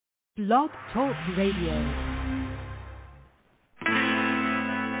Blog Talk Radio.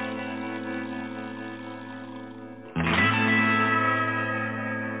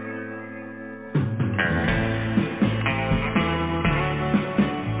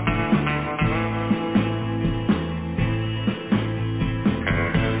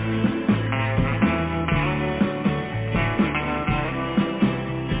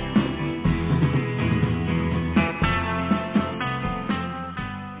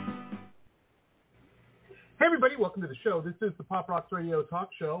 Welcome to the show. This is the Pop Rocks Radio Talk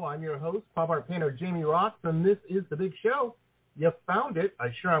Show. I'm your host, pop art painter Jamie Rocks, and this is the big show. You found it.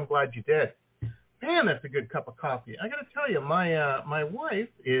 I'm glad you did. Man, that's a good cup of coffee. I got to tell you, my wife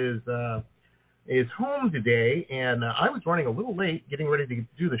is home today, and I was running a little late, getting ready to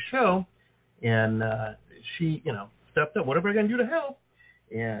do the show, and she, stepped up, whatever I can do to help,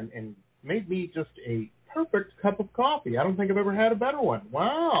 and made me just a perfect cup of coffee. I don't think I've ever had a better one.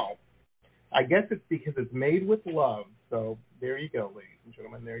 Wow. I guess it's because it's made with love. So there you go, ladies and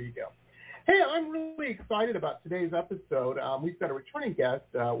gentlemen. There you go. Hey, I'm really excited about today's episode. We've got a returning guest,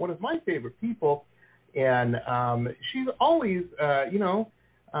 one of my favorite people, and she's always,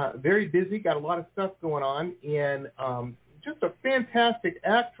 very busy, got a lot of stuff going on, and just a fantastic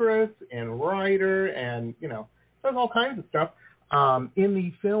actress and writer and, does all kinds of stuff in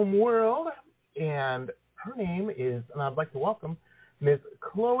the film world. And her name is, and I'd like to welcome Miss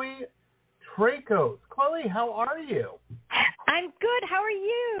Chloe Traicos. Chloe, how are you? I'm good. How are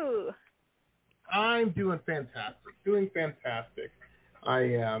you? I'm doing fantastic.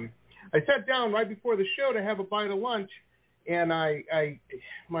 I sat down right before the show to have a bite of lunch, and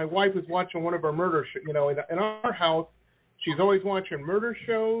my wife was watching one of our murder shows. In our house, she's always watching murder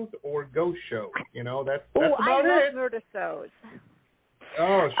shows or ghost shows. That's about it. I love murder shows.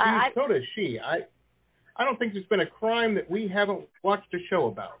 Oh, so does she. I don't think there's been a crime that we haven't watched a show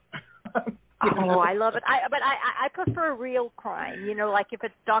about. I love it. I prefer real crime. Like if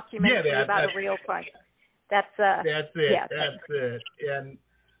it's documentary about a real crime. That's it. Yeah. That's it. And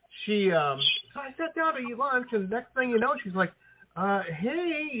she, so I sat down to eat lunch, and next thing you know, she's like,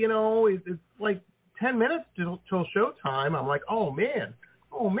 "Hey, it's like 10 minutes till showtime." I'm like, "Oh man,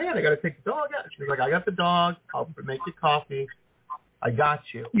 I got to take the dog out." She's like, "I got the dog. I'll make you coffee. I got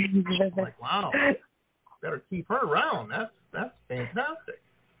you." I'm like, "Wow, better keep her around. That's fantastic."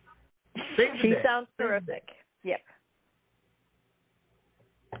 She sounds terrific. Yep.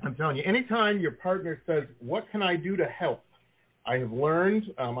 I'm telling you, anytime your partner says, "What can I do to help?" I have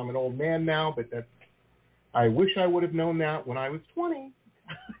learned, I'm an old man now, but I wish I would have known that when I was 20.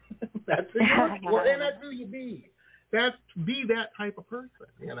 That's who you be. Be that type of person,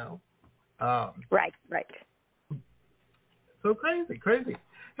 Right. So crazy.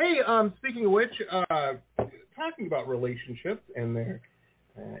 Hey, speaking of which, talking about relationships and their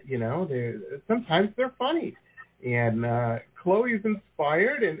sometimes they're funny. And Chloe's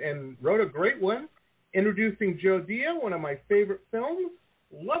inspired and wrote a great one introducing Jodea, one of my favorite films.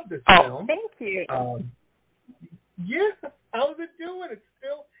 Love this film. Thank you. How's it doing?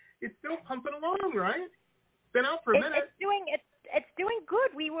 It's still pumping along, right? Been out for a minute. It's doing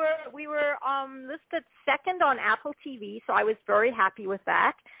good. We were listed second on Apple TV, so I was very happy with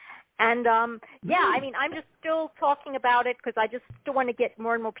that. And, I'm just still talking about it because I just still want to get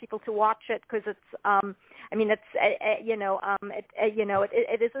more and more people to watch it because it's,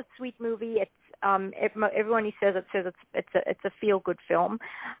 it is a sweet movie. It's, everyone who says it's a feel-good film.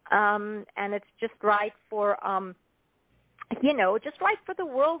 And it's just right for, just right for the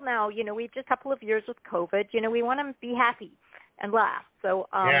world now. We've just a couple of years with COVID. We want to be happy and laugh. So,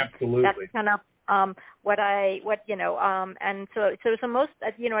 absolutely. That's kind of, and so most,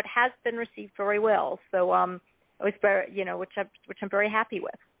 it has been received very well. So, it was very, which I'm very happy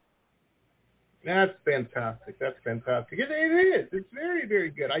with. That's fantastic. It is. It's very,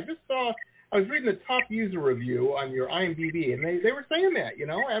 very good. I was reading the top user review on your IMDb, and they were saying that,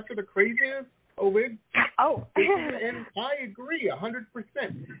 after the craziness, COVID. Oh. And I agree 100%.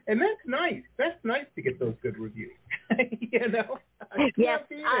 And that's nice. That's nice to get those good reviews. Yes.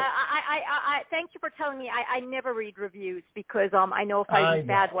 I thank you for telling me. I never read reviews because I know if I read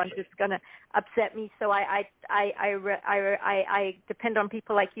bad ones, it's going to upset me. So I depend on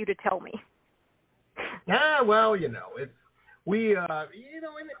people like you to tell me. Well, it's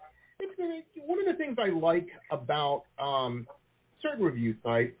one of the things I like about certain review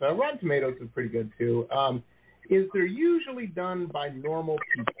sites, Rotten Tomatoes is pretty good too, is they're usually done by normal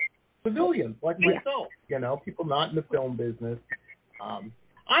people, civilians like myself, people not in the film business.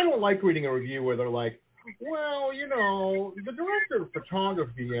 I don't like reading a review where they're like, well, the director of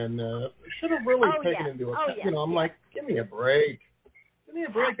photography and should have really taken into account. I'm like, give me a break. Give me a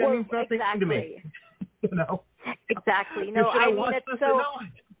break. That means nothing to me. You know? Exactly. No, I mean, it's so...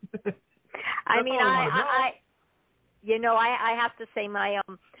 I mean, I have to say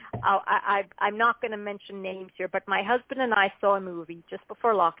I'm not going to mention names here, but my husband and I saw a movie just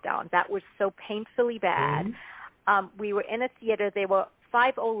before lockdown that was so painfully bad. Mm-hmm. We were in a theater. There were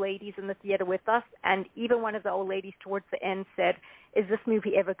 5 old ladies in the theater with us, and even one of the old ladies towards the end said, "Is this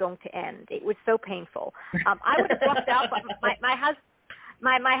movie ever going to end?" It was so painful. I would have walked out, but my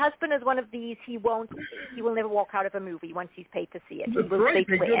husband is one of these. He will never walk out of a movie once he's paid to see it. That's great.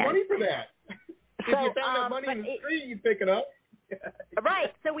 Pay good money for that. If you found that money in the street, you'd pick it up.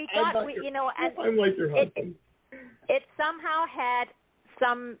 Right. So we got, and I'm like your husband. It somehow had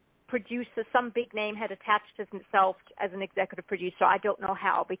some producer, some big name had attached himself as an executive producer. I don't know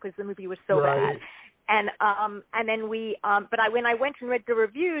how, because the movie was so bad. And then when I went and read the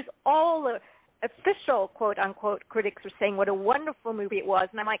reviews, all the official quote unquote critics were saying what a wonderful movie it was,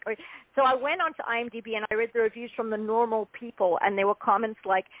 and I'm like, so I went onto IMDb and I read the reviews from the normal people, and there were comments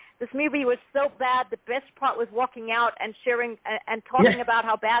like, this movie was so bad, the best part was walking out and sharing and talking about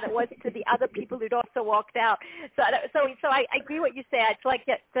how bad it was to the other people who'd also walked out. So I agree what you say. It's like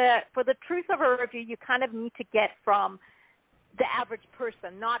for the truth of a review, you kind of need to get from the average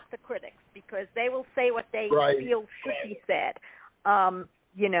person, not the critics, because they will say what they feel should be said.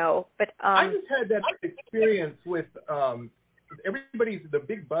 But I just had that experience with the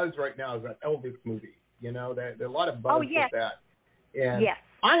big buzz right now is that Elvis movie. You know, there are a lot of buzz with that. And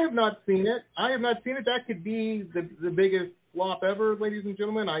I have not seen it. That could be the biggest flop ever, ladies and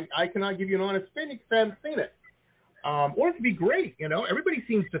gentlemen. I cannot give you an honest opinion because I haven't seen it. Or it could be great. You know, everybody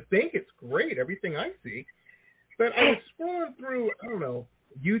seems to think it's great, everything I see. But I was scrolling through, I don't know,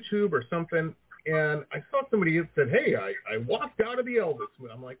 YouTube or something, and I saw somebody that said, "Hey, I walked out of the Elvis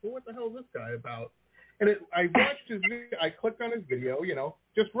movie." I'm like, well, what the hell is this guy about? And I watched his video. I clicked on his video, you know,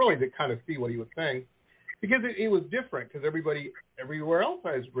 just really to kind of see what he was saying, because it was different. Because everywhere else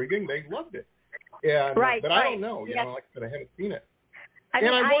I was reading, they loved it. And, but I don't know. You know, like I said, I haven't seen it. I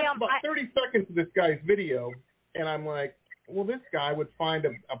watched about 30 seconds of this guy's video, and I'm like, well, this guy would find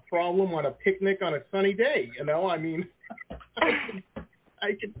a problem on a picnic on a sunny day. You know, I mean,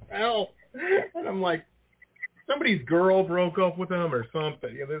 I can tell. And I'm like, somebody's girl broke up with him or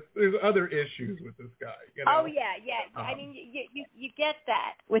something. You know, there's other issues with this guy. You know? Oh yeah. I mean, you get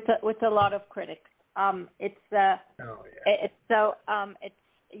that with a lot of critics. It's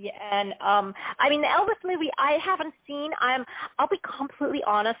and I mean, the Elvis movie I haven't seen. I'll be completely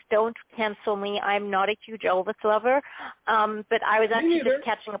honest. Don't cancel me. I'm not a huge Elvis lover. But I was actually just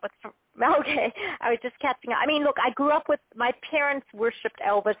catching up with. Okay, I was just catching up. I mean, look, I grew up with my parents worshipped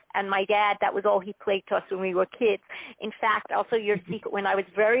Elvis, and my dad. That was all he played to us when we were kids. In fact, also your secret. When I was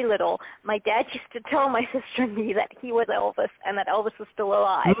very little, my dad used to tell my sister and me that he was Elvis and that Elvis was still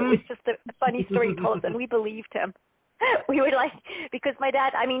alive. It was just a funny story he told us, and we believed him. We would because my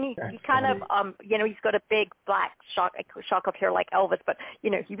dad, I mean, he kind of, you know, he's got a big black shock of hair like Elvis, but, you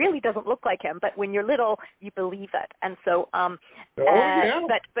know, he really doesn't look like him. But when you're little, you believe it. And so,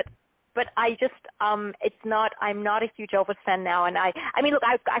 but I just, I'm not a huge Elvis fan now. And I mean, look,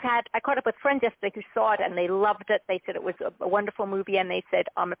 I caught up with friends yesterday who saw it and they loved it. They said it was a wonderful movie, and they said,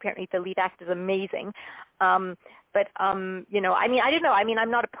 apparently the lead actor is amazing. You know, I mean, I don't know. I mean,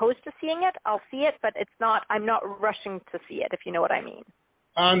 I'm not opposed to seeing it. I'll see it, but I'm not rushing to see it, if you know what I mean.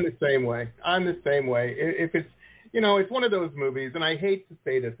 I'm the same way. If it's, you know, it's one of those movies, and I hate to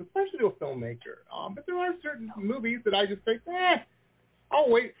say this, especially to a filmmaker, but there are certain movies that I just think, I'll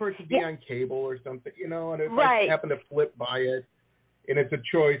wait for it to be on cable or something, you know, and if I happen to flip by it, and it's a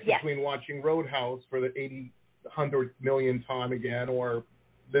choice between watching Roadhouse for the 100th millionth time again, or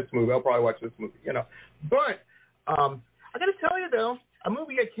this movie, I'll probably watch this movie, you know. But I got to tell you, though, a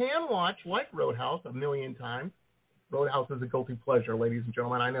movie I can watch, like Roadhouse, a million times. Roadhouse is a guilty pleasure, ladies and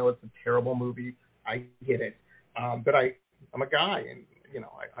gentlemen. I know it's a terrible movie. I get it. But I'm a guy, and, you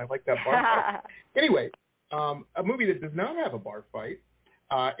know, I like that bar fight. Anyway, a movie that does not have a bar fight,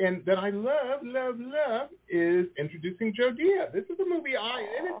 and that I love is Introducing Jodea. This is a movie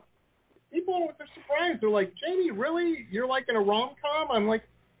people are surprised. They're like, Jamie, really? You're like in a rom-com? I'm like,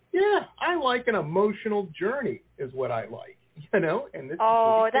 yeah, I like an emotional journey is what I like, you know. And this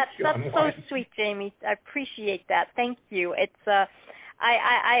that's so sweet, Jamie. I appreciate that. Thank you. It's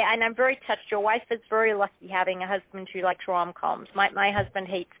and I'm very touched. Your wife is very lucky having a husband who likes rom-coms. My husband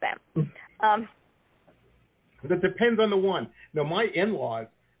hates them. That depends on the one. No, my in-laws.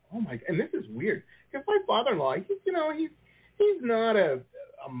 Oh my! And this is weird because my father-in-law, he's not a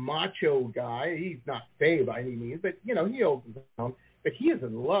macho guy. He's not fey by any means, but you know he holds his own. But he is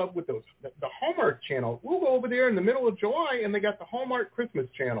in love with the Hallmark Channel. We'll go over there in the middle of July, and they got the Hallmark Christmas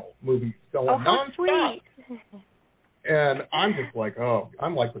Channel movies going nonstop. Sweet. And I'm just like, oh,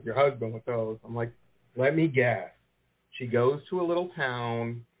 I'm like with your husband with those. I'm like, let me guess. She goes to a little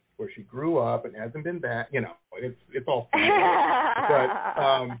town where she grew up and hasn't been back. You know, it's all funny.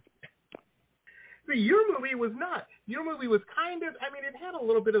 But your movie was not. Your movie was kind of, I mean, it had a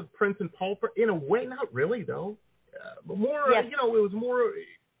little bit of Prince and Pauper in a way. Not really, though. But more, yes. You know, it was more,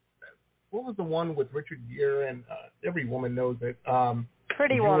 what was the one with Richard Gere and every woman knows it.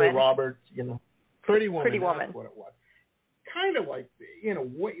 Pretty Julia Woman. Roberts, you know. Pretty Woman. Pretty Woman. That's what it was. Kind of like, in a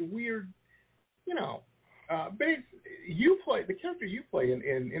way, weird, you know. But you play, the character you play in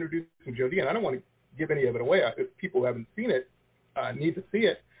Introducing Jodea, and I don't want to give any of it away. If people who haven't seen it need to see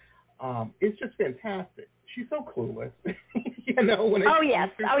it. It's just fantastic. She's so clueless. You know, when oh yes.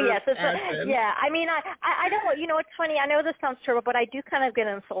 Yeah. I mean, I don't. You know, it's funny. I know this sounds terrible, but I do kind of get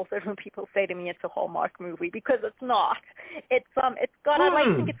insulted when people say to me it's a Hallmark movie because it's not. It's got.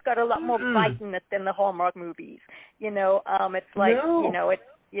 I think it's got a lot more bite in it than the Hallmark movies. You know, it's like you know,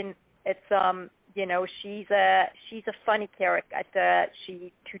 you know, she's a funny character.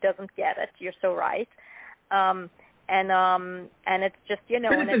 Who doesn't get it. You're so right. And it's just, you know,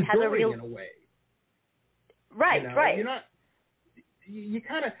 but and it has a real in a way. Right, you know, right. You're not. You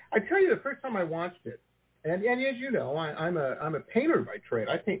kind of. I tell you, the first time I watched it, and as you know, I'm a painter by trade.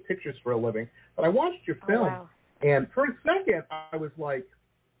 I paint pictures for a living. But I watched your film, and for a second, I was like,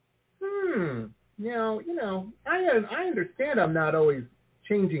 you know, I understand I'm not always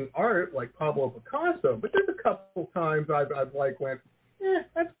changing art like Pablo Picasso, but there's a couple times I've like went,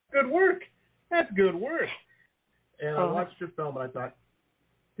 that's good work. That's good work. And I watched your film, and I thought,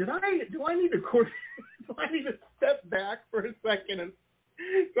 do I need to step back for a second? And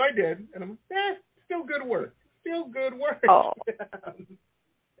so I did, and I'm still good work. Still good work. Oh,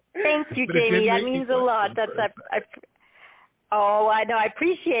 thank you, Jamie. That means a lot. I know. I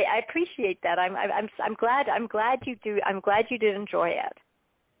appreciate that. I'm glad you do. I'm glad you did enjoy it.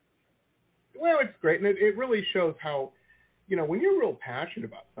 Well, it's great, and it really shows how, you know, when you're real passionate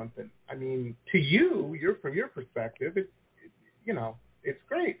about something. I mean, to you, from your perspective, you know, it's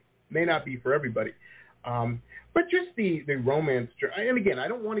great. May not be for everybody. But just the romance, and again, I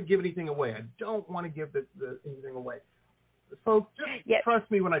don't want to give anything away. I don't want to give anything away. Folks, just trust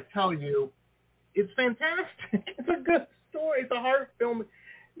me when I tell you, it's fantastic. It's a good story. It's a heart film.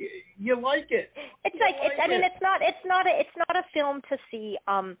 You like it. It's it's not a film to see.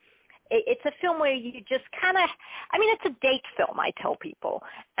 It's a film where you just kind of, I mean, it's a date film, I tell people.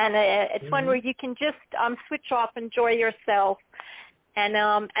 And it's one where you can just switch off, enjoy yourself, and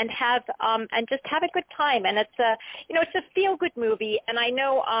have and just have a good time. And it's a feel-good movie. And I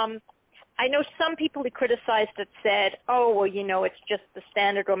know some people who criticized it said, oh, well, you know, it's just the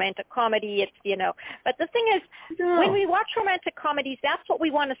standard romantic comedy. It's, you know, but the thing is, when we watch romantic comedies, that's what we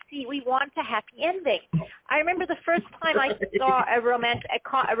want to see. We want a happy ending. I remember the first time I saw a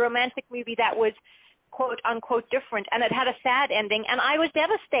romantic movie that was quote unquote different, and it had a sad ending, and I was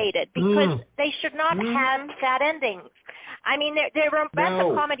devastated because they should not have sad endings. I mean, there are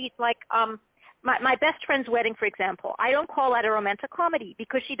romantic comedies like My best friend's wedding, for example, I don't call that a romantic comedy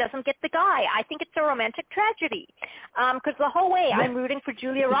because she doesn't get the guy. I think it's a romantic tragedy because the whole way I'm rooting for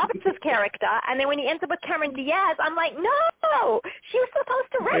Julia Roberts' character, and then when he ends up with Cameron Diaz, I'm like, no, she was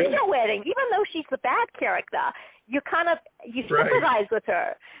supposed to wreck your wedding, even though she's the bad character. You sympathize with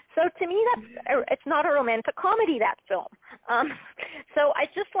her. So to me, it's not a romantic comedy, that film. So I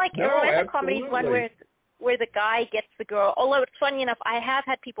just like a romantic comedy one where the guy gets the girl. Although it's funny enough, I have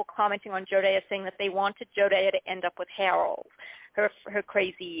had people commenting on Jodea saying that they wanted Jodea to end up with Harold, her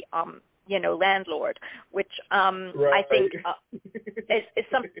crazy, landlord, which I think is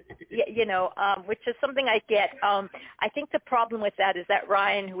some, which is something I get. I think the problem with that is that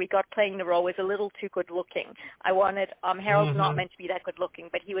Ryan, who we got playing the role, was a little too good looking. I wanted Harold's not meant to be that good looking,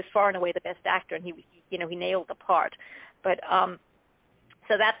 but he was far and away the best actor, and he nailed the part. But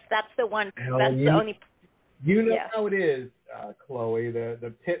so that's the one. That's the only. You know how it is, Chloe,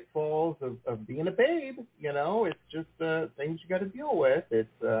 the pitfalls of being a babe. You know, it's just things you got to deal with.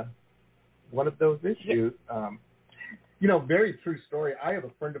 It's one of those issues. Very true story. I have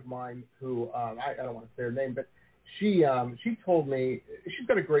a friend of mine who, I don't want to say her name, but she told me she's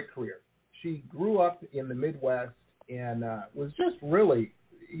got a great career. She grew up in the Midwest and was just really,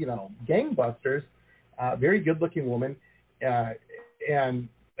 gangbusters, very good-looking woman. And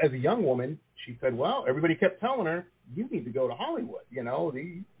as a young woman, she said, well, everybody kept telling her, you need to go to Hollywood, you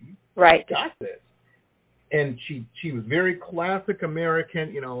got this. And she was very classic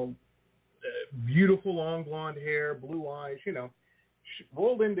American, beautiful long blonde hair, blue eyes,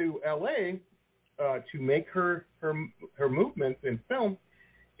 rolled into L.A. To make her movements in film,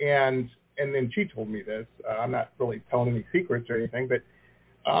 and then she told me this. I'm not really telling any secrets or anything, but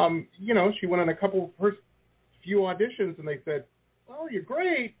she went on a couple first few auditions, and they said, "Oh, you're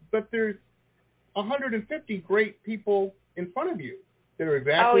great, but there's 150 great people in front of you that are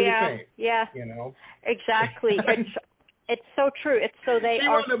exactly the same." Yeah. Exactly. It's so true. It's so they she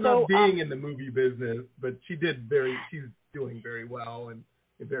are wound so up being in the movie business, but she's doing very well and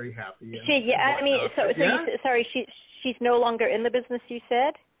very happy. She's no longer in the business, you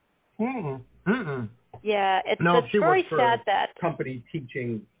said? Yeah, it's very sad that company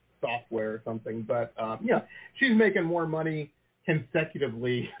teaching software or something, but she's making more money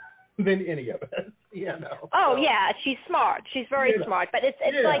consecutively than any of us, Oh, yeah, she's smart. She's very smart. But it's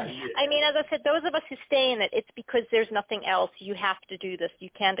like, I mean, as I said, those of us who stay in it, it's because there's nothing else. You have to do this. You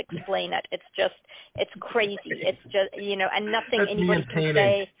can't explain it. It's just, it's crazy. It's just, and nothing anybody can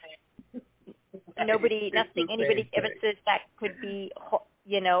say. Nothing anybody ever says that could be,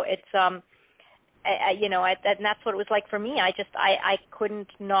 it's, and that's what it was like for me. I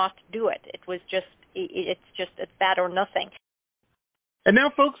couldn't not do it. It was just, it's that or nothing. And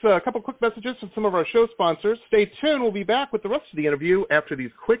now, folks, a couple quick messages from some of our show sponsors. Stay tuned. We'll be back with the rest of the interview after these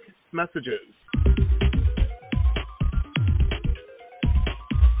quick messages.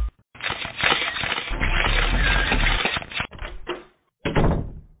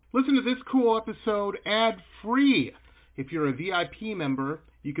 Listen to this cool episode ad-free. If you're a VIP member,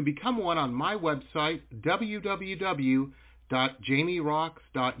 you can become one on my website,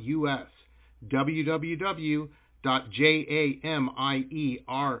 www.jamierocks.us. www.jamieroxx.us.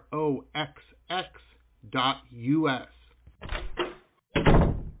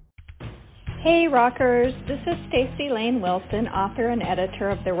 Hey rockers, this is Stacey Lane Wilson, author and editor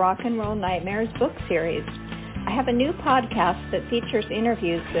of the Rock and Roll Nightmares book series. I have a new podcast that features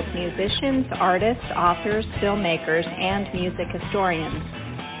interviews with musicians, artists, authors, filmmakers, and music historians.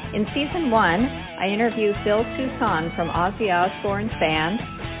 In Season 1, I interview Phil Soussan from Ozzy Osbourne's band,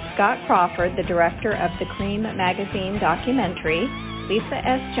 Scott Crawford, the director of the Cream magazine documentary, Lisa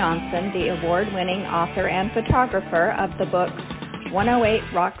S. Johnson, the award-winning author and photographer of the books 108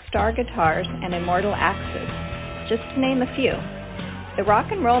 Rockstar Guitars and Immortal Axes, just to name a few. The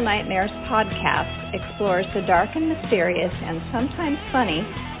Rock and Roll Nightmares podcast explores the dark and mysterious and sometimes funny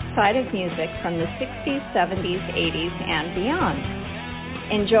side of music from the 60s, 70s, 80s, and beyond.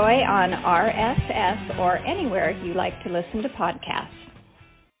 Enjoy on RSS or anywhere you like to listen to podcasts.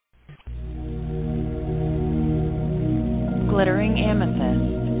 Glittering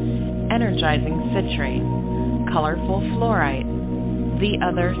amethyst, energizing citrine, colorful fluorite, the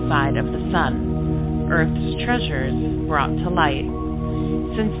other side of the sun, Earth's treasures brought to light.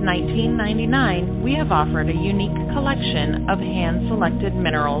 Since 1999, we have offered a unique collection of hand-selected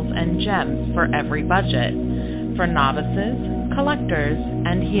minerals and gems for every budget, for novices, collectors,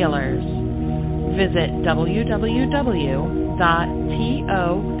 and healers. Visit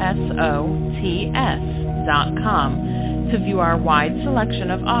www.tosots.com to view our wide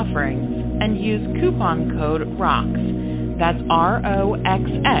selection of offerings and use coupon code ROXX, that's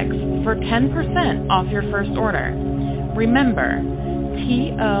ROXX, for 10% off your first order. Remember,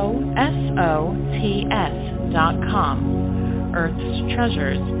 TOSOTS.com, Earth's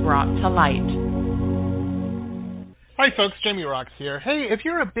treasures brought to light. Hi folks, Jamie Rocks here. Hey, if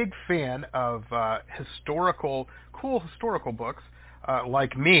you're a big fan of cool historical books,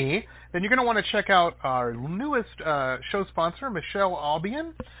 like me, then you're going to want to check out our newest show sponsor, Michelle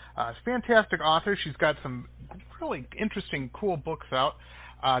Albion. Fantastic author. She's got some really interesting, cool books out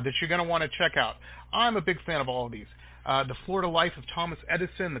that you're going to want to check out. I'm a big fan of all of these. The Florida Life of Thomas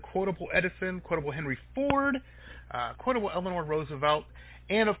Edison, the Quotable Edison, Quotable Henry Ford, Quotable Eleanor Roosevelt,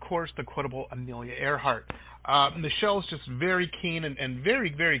 and, of course, the Quotable Amelia Earhart. Michelle's just very keen and very,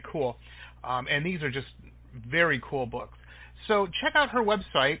 very cool, and these are just very cool books. So check out her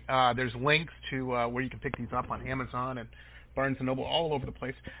website. There's links to where you can pick these up on Amazon and Barnes & Noble, all over the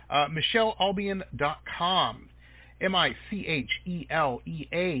place. MichelleAlbion.com.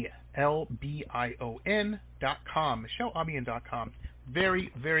 MichelleAlbion.com. MichelleAlbion.com.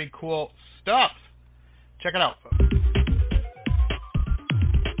 Very, very cool stuff. Check it out, folks.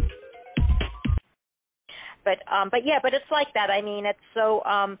 But it's like that. I mean, it's so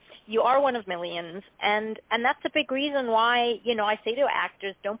you are one of millions, and that's a big reason why I say to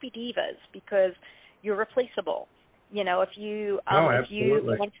actors, don't be divas, because you're replaceable. If you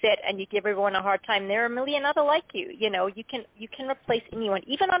want sit and you give everyone a hard time, there are a million other like you. You can replace anyone,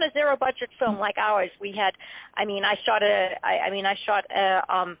 even on a zero budget film like ours. We had, I shot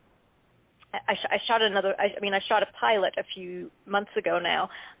I shot I shot a pilot a few months ago now,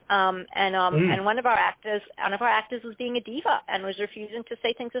 and one of our actors was being a diva and was refusing to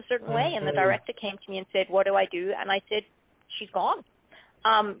say things a certain way, and the director came to me and said, "What do I do?" And I said, "She's gone."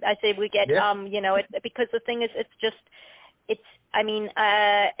 I said, "We get, because the thing is, it's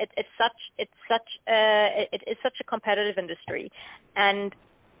such a competitive industry, and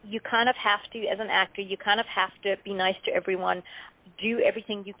you kind of have to, as an actor, you kind of have to be nice to everyone, do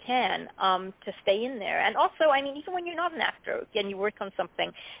everything you can to stay in there. And also, I mean, even when you're not an actor, again, you work on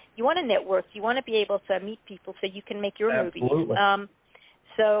something, you want to network, you want to be able to meet people so you can make your movies.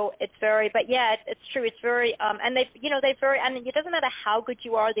 So it's very, but yeah, it's true. It's very, and and it doesn't matter how good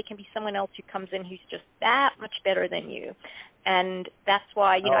you are, there can be someone else who comes in who's just that much better than you. And that's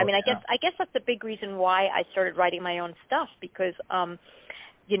why, I guess that's a big reason why I started writing my own stuff, because,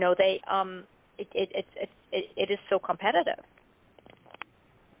 it is so competitive.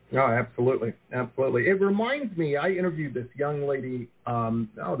 No, absolutely. Absolutely. It reminds me, I interviewed this young lady,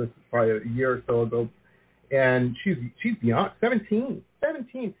 this is probably a year or so ago, and she's young, 17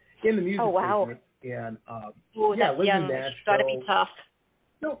 in the music business. And, lives in Nashville. It's got to be tough.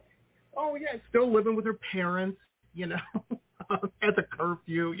 No, still living with her parents, at the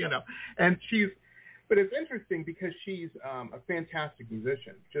curfew, and but it's interesting because she's a fantastic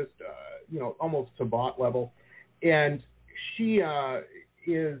musician, just, almost Sabat level. And she does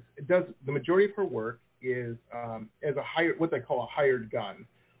the majority of her work is as what they call a hired gun.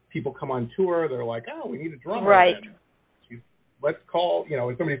 People come on tour, they're like, oh, we need a drummer. Right. Let's call,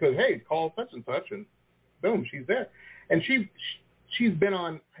 if somebody says, hey, call such and such, and boom, she's there. And she's been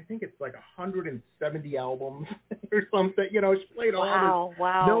on, I think it's like 170 albums or something. She played all this,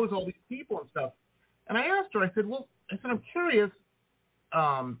 knows all these people and stuff. And I asked her, I said, I'm curious,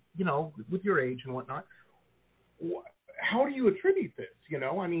 with your age and whatnot, how do you attribute this?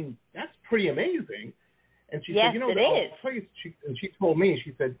 That's pretty amazing. And she said, it is. She told me,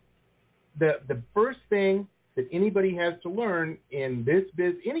 she said, the first thing that anybody has to learn in this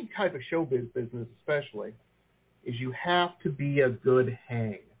any type of showbiz business especially, is you have to be a good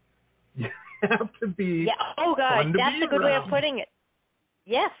hang. You have to be fun to that's be a good around. way of putting it.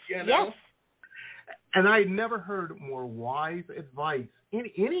 Yes, yes. And I never heard more wise advice in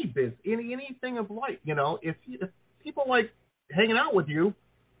anything of life. If people like hanging out with you,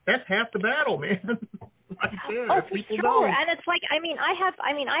 that's half the battle, man. Right there. Oh, for sure. And it's like, I have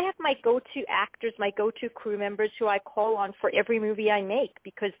my go-to actors, my go-to crew members who I call on for every movie I make,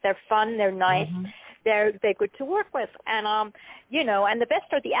 because they're fun, they're nice, they're good to work with, and and the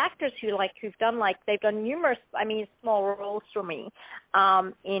best are the actors who've done they've done numerous, small roles for me,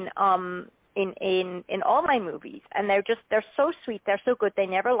 in all my movies, and they're so sweet, they're so good, they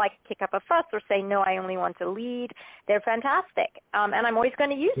never kick up a fuss or say, no, I only want to lead. They're fantastic, and I'm always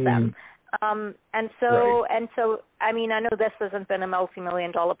going to use them. And so, I know this hasn't been a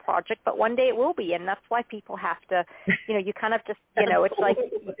multi-million-dollar project, but one day it will be, and that's why people have to, you kind of just, it's like,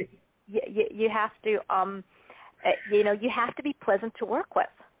 you have to, you have to be pleasant to work with.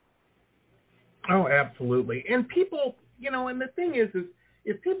 Oh, absolutely. And people, and the thing is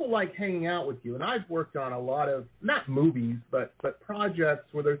if people like hanging out with you, and I've worked on a lot of, not movies, but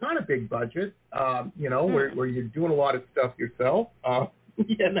projects where there's not a big budget, where you're doing a lot of stuff yourself.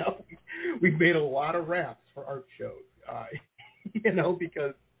 We've made a lot of wraps for art shows,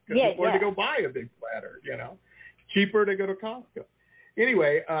 because it's hard to go buy a big platter, cheaper to go to Costco.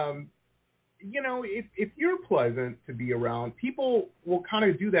 Anyway, if you're pleasant to be around, people will kind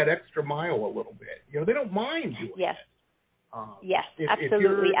of do that extra mile a little bit. They don't mind doing it. Yes,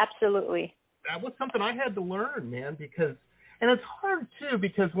 absolutely. That was something I had to learn, man, and it's hard, too,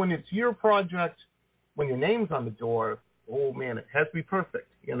 because when it's your project, when your name's on the door, oh, man, it has to be perfect,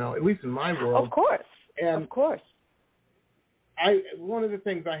 at least in my world. Of course. One of the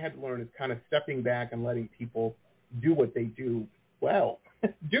things I had to learn is kind of stepping back and letting people do what they do well.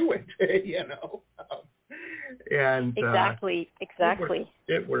 Do it, And exactly.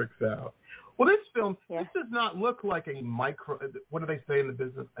 It works out. Well, this film, this does not look like a what do they say in the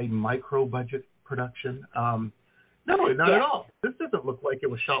business, a micro-budget production. No, not at all. This doesn't look like it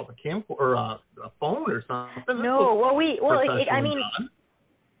was shot with a camcorder or a phone or something. No,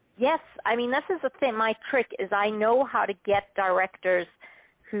 yes, this is the thing. My trick is I know how to get directors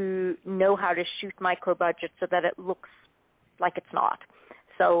who know how to shoot micro-budget so that it looks like it's not.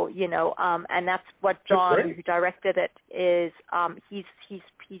 So, and that's what John, who directed it, is. He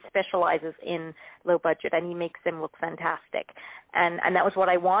specializes in low budget, and he makes them look fantastic. And that was what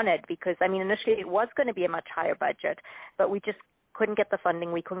I wanted, because, initially it was going to be a much higher budget, but we just couldn't get the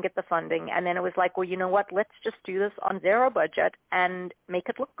funding. And then it was like, well, you know what? Let's just do this on zero budget and make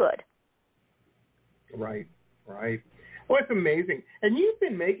it look good. Right. Well, it's amazing. And you've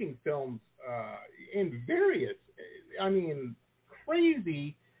been making films in various,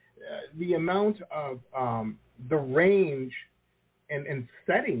 crazy, the amount of the range and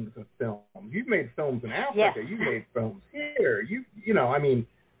settings of film. You've made films in Africa. Yes. You've made films here.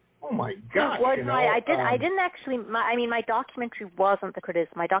 Oh my gosh! I didn't actually. My documentary wasn't the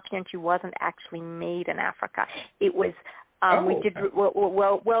criticism. My documentary wasn't actually made in Africa. It was.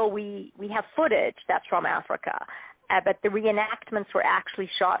 We have footage that's from Africa, but the reenactments were actually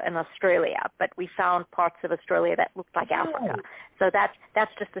shot in Australia. But we found parts of Australia that looked like Africa. So that's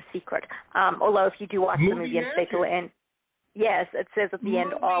just a secret. Although if you do watch the movie and take a end, yes, it says at the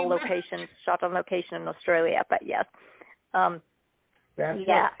end all locations shot on location in Australia. But yes.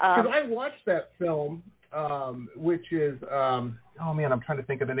 Because I watched that film, which is I'm trying to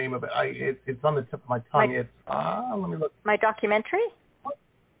think of the name of it. It's on the tip of my tongue. Let me look. My documentary?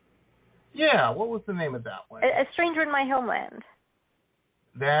 Yeah, what was the name of that one? A Stranger in My Homeland.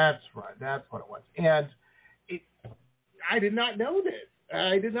 That's right. That's what it was. And I did not know this.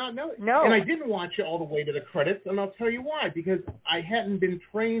 I did not know it. No. And I didn't watch it all the way to the credits, and I'll tell you why. Because I hadn't been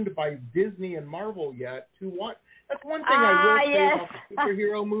trained by Disney and Marvel yet to watch. That's one thing I will say about the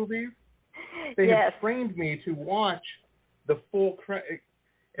superhero movies. They have trained me to watch the full credit.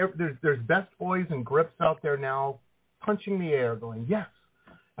 There's best boys and grips out there now punching the air going, yes,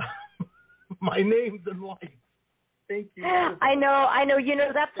 my name's in lights. Thank you. I know.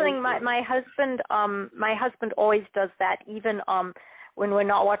 That's something my husband always does that. Even when we're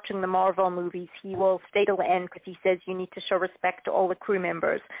not watching the Marvel movies, he will stay till the end because he says you need to show respect to all the crew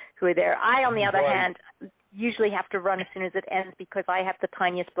members who are there. I, on the other hand, usually have to run as soon as it ends because I have the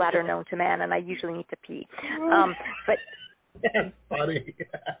tiniest bladder known to man, and I usually need to pee. But that's funny.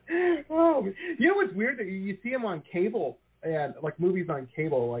 What's weird that you see them on cable and like movies on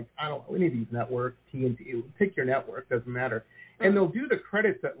cable, like I don't know any of these networks, TNT, pick your network, doesn't matter, and they'll do the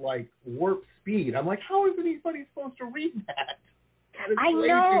credits at like warp speed. I'm like, how is anybody supposed to read that? I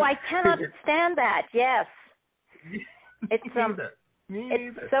know, I cannot stand that. Yes, it's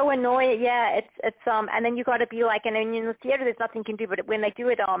It's so annoying. Yeah, it's and then you got to be like, and in the theater there's nothing you can do. But when they do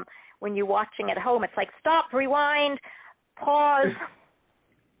it, when you're watching at home, it's like stop, rewind, pause.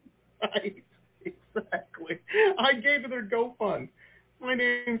 Right, exactly. I gave it their GoFund. My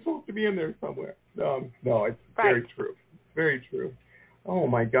name's supposed to be in there somewhere. No, it's very true. Very true. Oh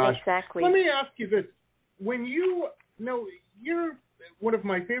my gosh. Exactly. Let me ask you this: when you're one of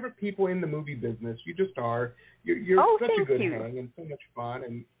my favorite people in the movie business. You just are. You're such a good hang and so much fun,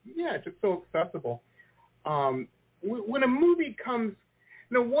 and just so accessible. When a movie comes,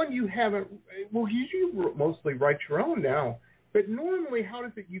 one you haven't. Well, you mostly write your own now, but normally, how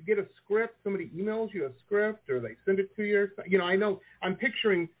does it? You get a script. Somebody emails you a script, or they send it to you. I know. I'm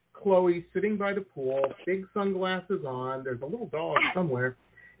picturing Chloe sitting by the pool, big sunglasses on. There's a little dog somewhere,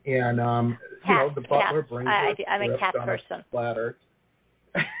 and the butler brings her a I'm a cat person. A platter.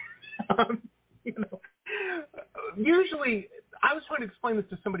 Usually, I was trying to explain this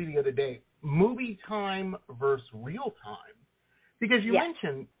to somebody the other day, movie time versus real time. Because you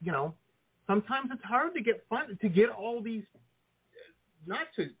mentioned, sometimes it's hard to get all these, not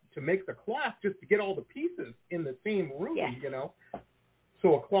to make the clock, just to get all the pieces in the same room,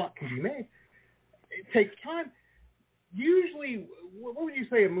 so a clock can be made. It takes time. Usually, what would you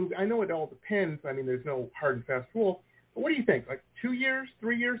say a movie, I know it all depends, there's no hard and fast rule. What do you think? Like 2 years,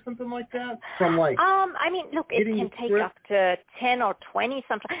 3 years, something like that? From look, it can take up to 10 or 20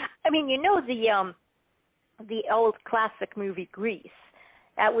 sometimes. The old classic movie Grease.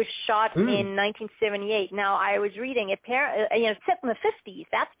 That was shot in 1978. Now, I was reading it, it's set in the 50s.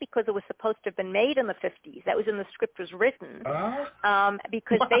 That's because it was supposed to have been made in the 50s. That was when the script was written.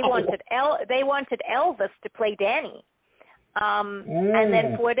 Because they wanted Elvis to play Danny. And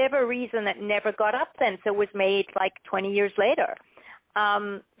then for whatever reason it never got up then, so it was made like 20 years later.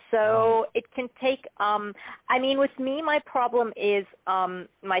 So it can take, with me, my problem is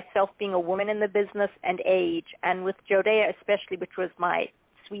myself being a woman in the business and age, and with Jodea especially, which was my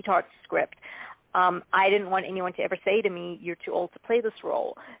sweetheart script, I didn't want anyone to ever say to me, you're too old to play this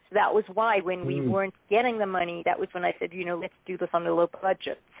role. So that was why when we weren't getting the money, that was when I said, let's do this on a low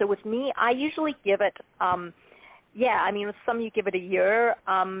budget. So with me, I usually give it with some you give it a year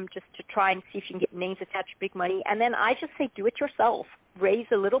just to try and see if you can get names attached, big money. And then I just say do it yourself. Raise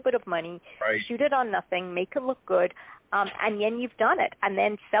a little bit of money, shoot it on nothing, make it look good, and then you've done it. And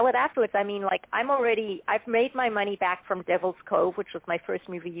then sell it afterwards. I've made my money back from Devil's Cove, which was my first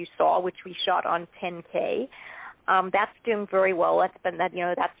movie you saw, which we shot on 10K. That's doing very well.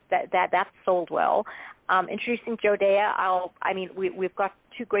 That's sold well. Introducing Jodea, we've got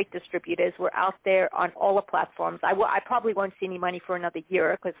 2 great distributors. We're out there on all the platforms. I probably won't see any money for another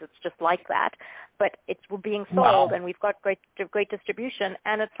year because it's just like that. But we're being sold, and we've got great distribution.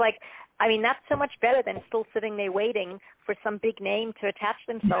 And it's like, that's so much better than still sitting there waiting for some big name to attach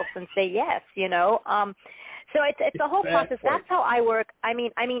themselves and say yes, So it's a whole process. That's how I work.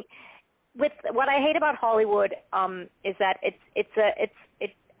 With what I hate about Hollywood is that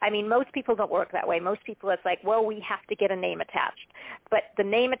most people don't work that way. Most people, it's like, well, we have to get a name attached. But the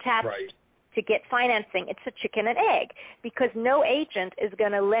name attached to get financing, it's a chicken and egg, because no agent is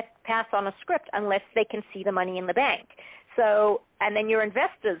going to pass on a script unless they can see the money in the bank. So, and then your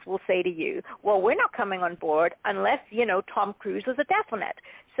investors will say to you, well, we're not coming on board unless, Tom Cruise is a definite.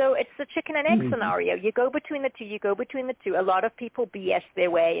 So it's the chicken and egg scenario. You go between the two. A lot of people BS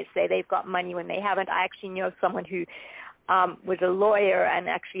their way, say they've got money when they haven't. I actually know someone who was a lawyer and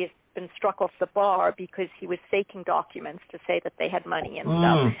actually has been struck off the bar because he was faking documents to say that they had money and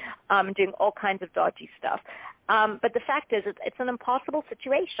stuff, doing all kinds of dodgy stuff. But the fact is, it's an impossible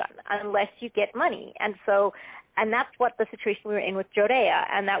situation unless you get money. And that's what the situation we were in with Jodea.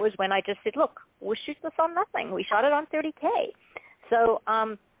 And that was when I just said, look, we'll shoot this on nothing. We shot it on $30K. So,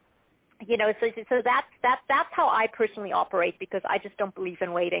 so that's how I personally operate, because I just don't believe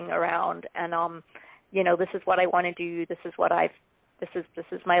in waiting around. And, this is what I want to do. This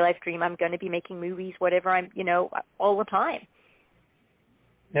is my life dream. I'm going to be making movies, whatever all the time.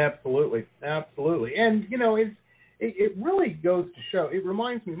 Absolutely. And, it really goes to show, it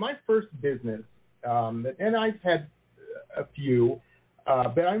reminds me, my first business, and I've had a few,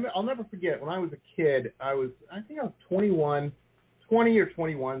 but I'll never forget, when I was a kid, I think I was 20 or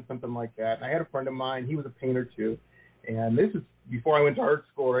 21, something like that. And I had a friend of mine, he was a painter too, and this is before I went to art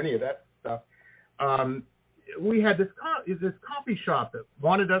school or any of that stuff. We had this coffee shop that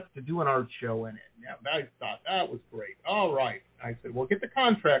wanted us to do an art show in it. Yeah, I thought that was great. All right. I said, well, get the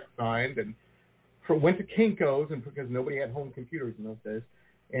contract signed, and went to Kinko's, and because nobody had home computers in those days,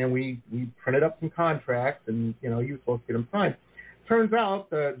 and we printed up some contracts, and, you were supposed to get them signed. Turns out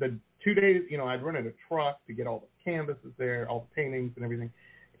the 2 days, I'd rented a truck to get all the canvases there, all the paintings and everything,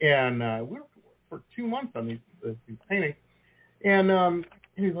 and we were for 2 months on these paintings, and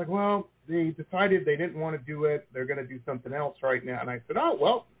he's like, well, they decided they didn't want to do it. They're going to do something else right now. And I said, oh,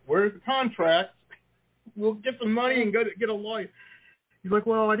 well, where's the contract? We'll get some money and go to get a lawyer. He's like,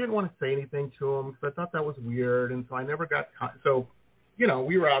 well, I didn't want to say anything to him because I thought that was weird, and so I never got so,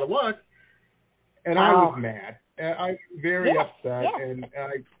 we were out of luck, and I was mad. And I was very upset, and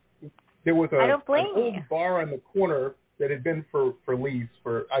there was an old bar on the corner that had been for lease.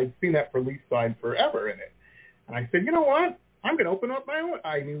 I'd seen that for lease sign forever in it. And I said, you know what? I'm going to open up my own.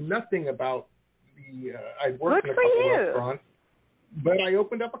 I knew nothing about I'd worked in a couple of restaurants, but I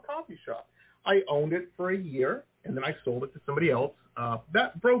opened up a coffee shop. I owned it for a year, and then I sold it to somebody else.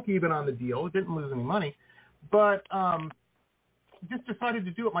 That broke even on the deal. It didn't lose any money, but just decided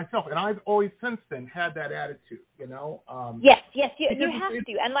to do it myself. And I've always since then had that attitude, Yes, you have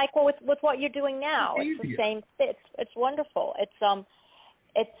to. And like with what you're doing now, it's the same. It's wonderful. It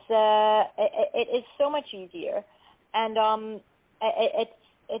is so much easier. And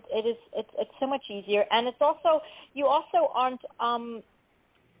it's so much easier, and it's also you aren't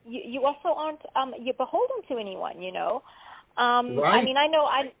you're beholden to anyone, Right. I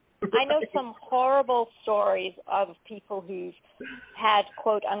know some horrible stories of people who've had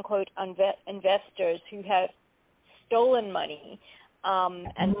quote unquote investors who have stolen money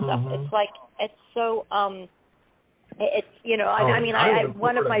and stuff. It's like it's so it's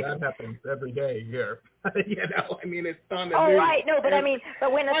one of my that happens every day here. It's on the news. Oh, right, no, but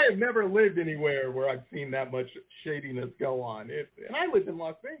but when I have never lived anywhere where I've seen that much shadiness go on. And I lived in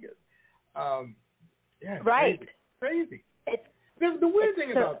Las Vegas. Right, crazy. The weird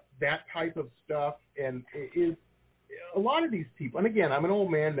thing about that type of stuff is a lot of these people. And again, I'm an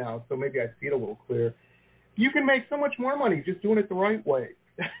old man now, so maybe I see it a little clearer. You can make so much more money just doing it the right way.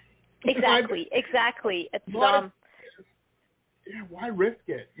 Exactly. It's why risk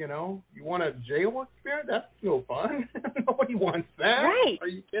it? You want a jail experience? That's no fun. Nobody wants that. Right. Are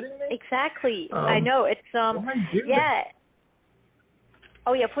you kidding me? Exactly. I know. It's why do that?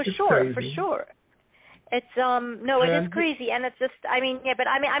 Oh yeah, for sure. It's no, it is crazy, and it's just but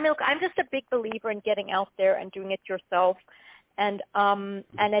I'm just a big believer in getting out there and doing it yourself, and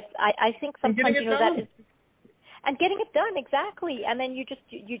it's I think sometimes that is. And getting it done, exactly, and then you just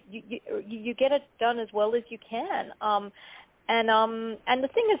you get it done as well as you can. And the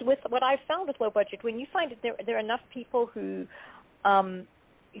thing is, with what I've found with low budget, when you find that there are enough people who are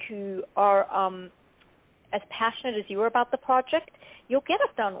as passionate as you are about the project, you'll get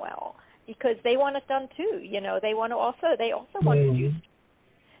it done well, because they want it done too. They also want to do,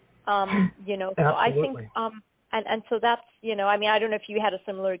 so I think, and so that's, I mean, I don't know if you had a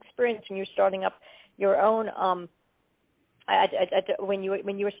similar experience when you were starting up your own, when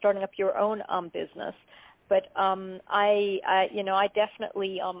you were starting up your own business. But I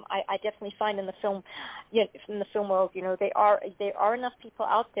definitely find in the film world, there are enough people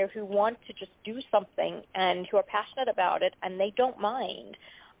out there who want to just do something and who are passionate about it, and they don't mind,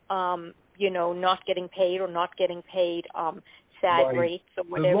 not getting paid or not getting paid SAG rates or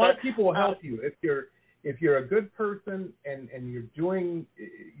whatever. A lot of people will help you if you're a good person and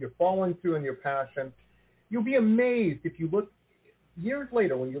you're following through in your passion. You'll be amazed if you look years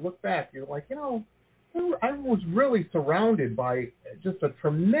later, when you look back, you're like, I was really surrounded by just a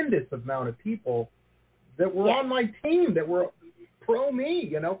tremendous amount of people that were on my team, that were pro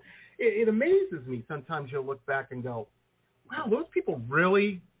me. It amazes me. Sometimes you'll look back and go, wow, those people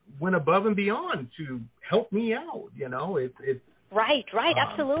really went above and beyond to help me out. It's right,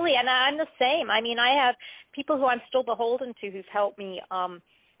 absolutely. And I'm the same. I mean, I have people who I'm still beholden to who've helped me.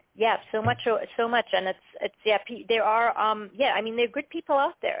 So much. And there are, I mean, there are good people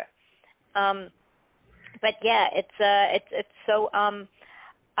out there. But it's so, I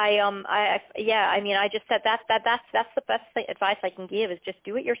mean, I just said that's the best advice I can give, is just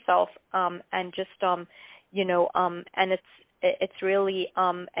do it yourself. And just, and it's really,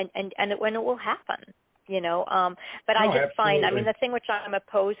 when it will happen, but I just find, I mean, the thing which I'm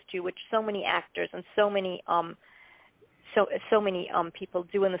opposed to, which so many actors and so many people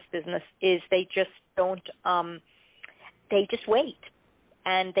do in this business, is they just don't, they just wait.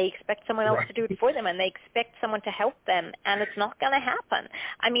 And they expect someone else to do it for them, and they expect someone to help them, and it's not going to happen.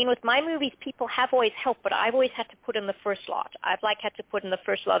 I mean, with my movies, people have always helped, but I've always had to put in the first lot. I've had to put in the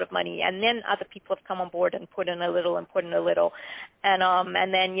first lot of money, and then other people have come on board and put in a little, and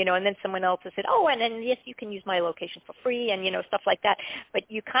then someone else has said, oh, and then yes, you can use my location for free, and stuff like that. But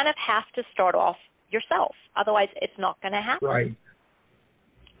you kind of have to start off yourself, otherwise it's not going to happen. Right.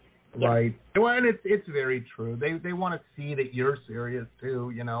 Yeah. Right. Well, and it's very true. They want to see that you're serious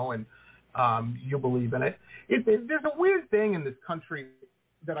too, and you believe in it. There's a weird thing in this country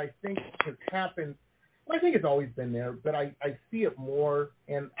that I think has happened. Well, I think it's always been there, but I see it more,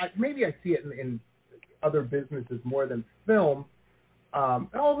 and maybe I see it in other businesses more than film.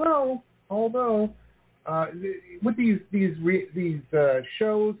 Although with these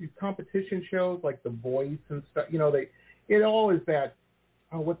shows, these competition shows like The Voice and stuff, it all is that.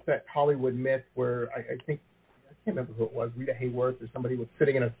 Oh, what's that Hollywood myth where I think, I can't remember who it was, Rita Hayworth or somebody was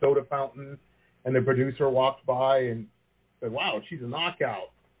sitting in a soda fountain and the producer walked by and said, wow, she's a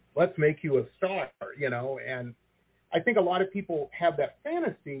knockout. Let's make you a star, And I think a lot of people have that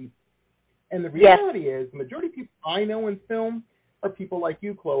fantasy. And the reality is the majority of people I know in film are people like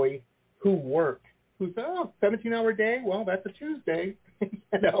you, Chloe, who work, who say, 17-hour day, well, that's a Tuesday,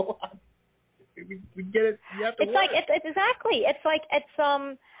 We get it. You have to it's work. like it's exactly. It's like it's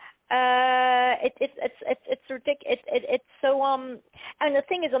ridiculous. It's so And the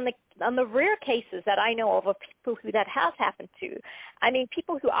thing is, on the rare cases that I know of people who that has happened to, I mean,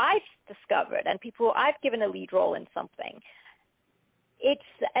 people who I've discovered and people who I've given a lead role in something,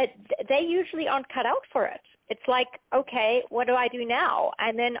 they usually aren't cut out for it. It's like, okay, what do I do now?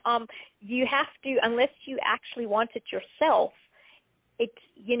 And then you have to, unless you actually want it yourself. It's,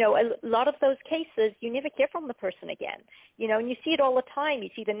 a lot of those cases, you never hear from the person again, and you see it all the time. You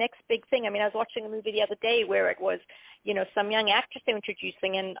see the next big thing. I mean, I was watching a movie the other day where it was, some young actress they were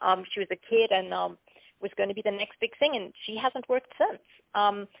introducing, and she was a kid and was going to be the next big thing, and she hasn't worked since.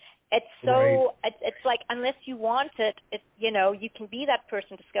 It's so, it's like, unless you want it, you can be that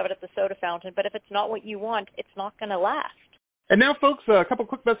person discovered at the soda fountain, but if it's not what you want, it's not going to last. And now, folks, a couple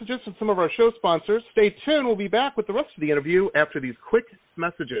quick messages from some of our show sponsors. Stay tuned. We'll be back with the rest of the interview after these quick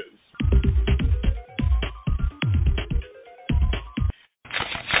messages.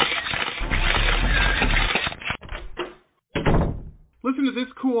 Listen to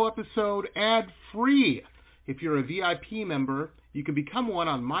this cool episode ad-free. If you're a VIP member, you can become one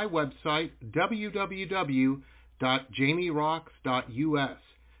on my website, www.jamierocks.us.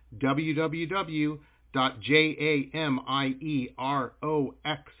 www.jamieroxx.us.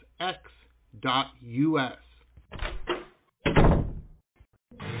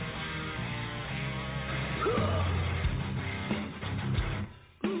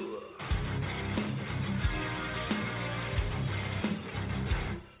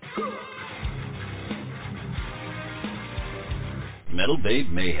 Metal Babe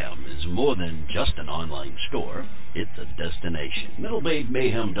Mayhem is It's more than just an online store. It's a destination.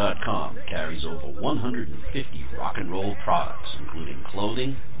 MetalbabeMayhem.com carries over 150 rock and roll products, including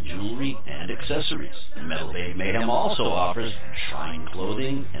clothing, jewelry, and accessories. Metal Babe Mayhem also offers shrine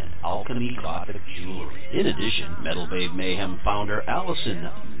clothing and alchemy gothic jewelry. In addition, Metal Babe Mayhem founder Allison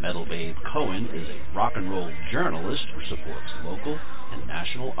Metal Babe Cohen is a rock and roll journalist who supports local and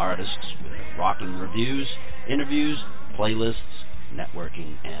national artists with rockin' reviews, interviews, playlists,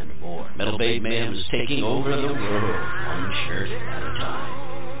 networking, and more. Metal Babe Mayhem is taking over the world, one shirt at a time.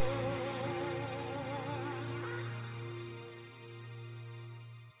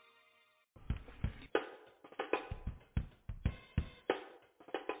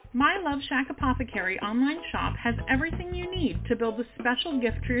 My Love Shack Apothecary online shop has everything you need to build a special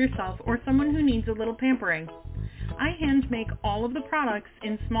gift for yourself or someone who needs a little pampering. I hand make all of the products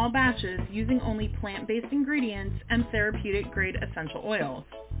in small batches using only plant-based ingredients and therapeutic-grade essential oils.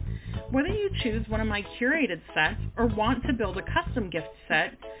 Whether you choose one of my curated sets or want to build a custom gift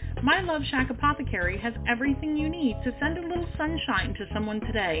set, My Love Shack Apothecary has everything you need to send a little sunshine to someone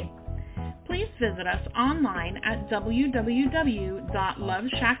today. Please visit us online at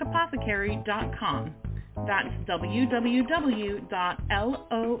www.loveshackapothecary.com. That's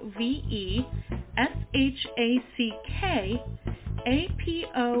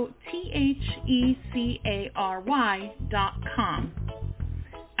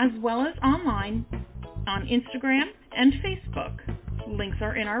as well as online on Instagram and Facebook. Links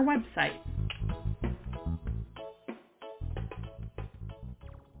are in our website.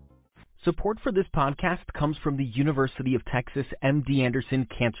 Support for this podcast comes from the University of Texas MD Anderson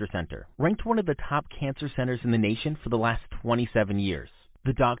Cancer Center, ranked one of the top cancer centers in the nation for the last 27 years.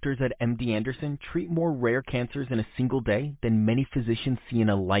 The doctors at MD Anderson treat more rare cancers in a single day than many physicians see in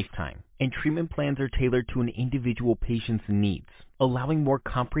a lifetime, and treatment plans are tailored to an individual patient's needs, allowing more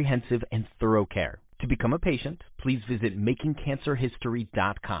comprehensive and thorough care. To become a patient, please visit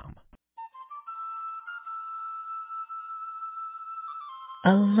makingcancerhistory.com.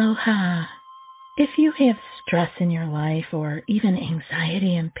 Aloha. If you have stress in your life or even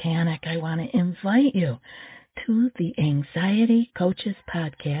anxiety and panic, I want to invite you to the Anxiety Coaches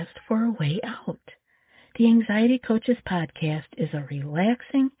Podcast for a way out. The Anxiety Coaches Podcast is a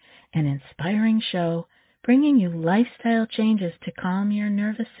relaxing and inspiring show bringing you lifestyle changes to calm your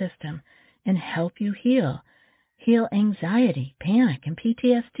nervous system and help you heal anxiety, panic, and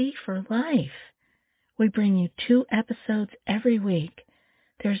PTSD for life. We bring you 2 episodes every week.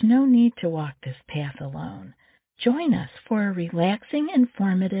 There's no need to walk this path alone. Join us for a relaxing,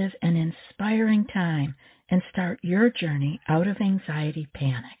 informative, and inspiring time and start your journey out of anxiety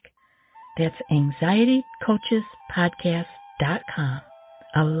panic. That's anxietycoachespodcast.com.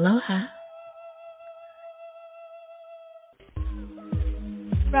 Aloha.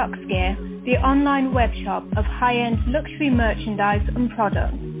 Rocksgear, the online web shop of high-end luxury merchandise and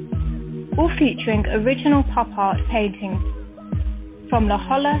products, all featuring original pop art paintings from La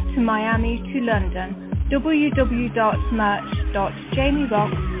Jolla to Miami to London.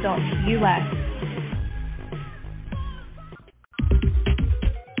 www.merch.jamierock.us.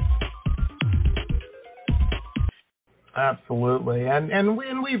 Absolutely, and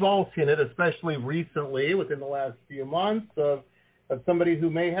we've all seen it, especially recently, within the last few months, of somebody who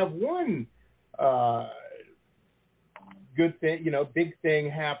may have one good thing, big thing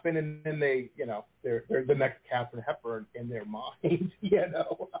happen, and then they're the next Katharine Hepburn in their mind, and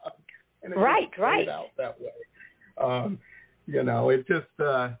it right. out that way. It just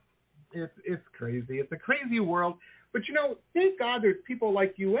it's crazy. It's a crazy world, but thank God there's people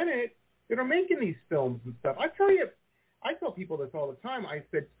like you in it that are making these films and stuff. I tell people this all the time. I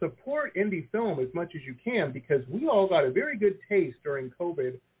said, support indie film as much as you can, because we all got a very good taste during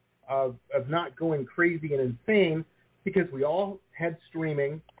COVID of not going crazy and insane, because we all had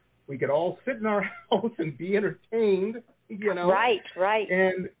streaming. We could all sit in our house and be entertained, Right.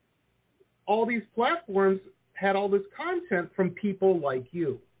 And all these platforms had all this content from people like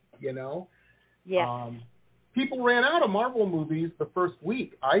you, Yeah. People ran out of Marvel movies the first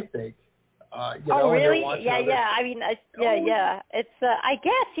week, I think. Oh, really? Yeah. I mean, yeah. It's, I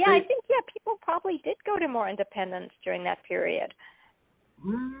guess, I think, people probably did go to more independence during that period.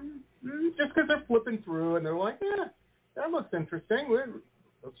 Just because they're flipping through and they're like, that looks interesting.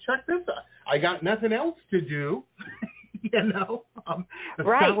 Let's check this out. I got nothing else to do, the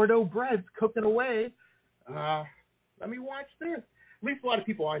sourdough bread's cooking away. Let me watch this. At least a lot of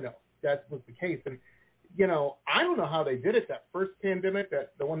people I know, that was the case. And, I don't know how they did it, that first pandemic,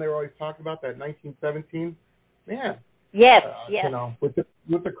 the one they were always talking about, that 1917. Man. Yes. With the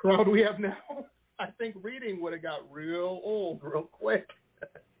crowd we have now, I think reading would have got real old real quick.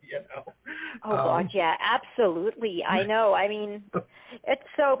 Oh God, yeah, absolutely. I know. I mean, it's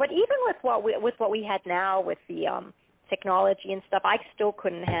so. But even with what we had now with the technology and stuff, I still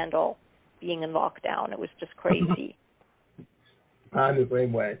couldn't handle being in lockdown. It was just crazy. I'm the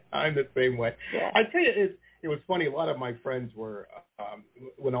same way. Yeah. I tell you, it was funny. A lot of my friends were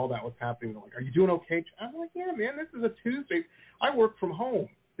when all that was happening. They're like, "Are you doing okay?" I'm like, "Yeah, man. This is a Tuesday. I work from home.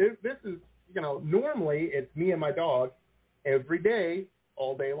 This is, normally it's me and my dog every day,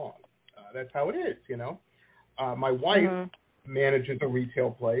 all day long. That's how it is, My wife manages a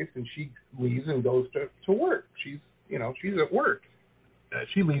retail place, and she leaves and goes to work. She's at work.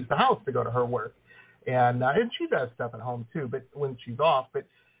 She leaves the house to go to her work, and she does stuff at home too. But when she's off,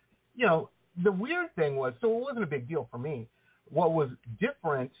 the weird thing was, so it wasn't a big deal for me. What was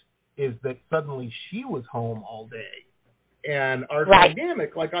different is that suddenly she was home all day. And our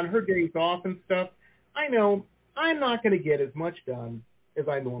dynamic, like on her days off and stuff, I know I'm not going to get as much done as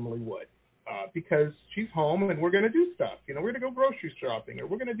I normally would because she's home and we're going to do stuff. We're going to go grocery shopping, or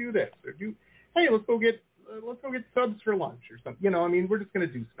we're going to do this, or hey, let's go get subs for lunch or something. We're just going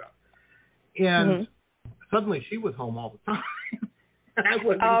to do stuff. And suddenly she was home all the time. I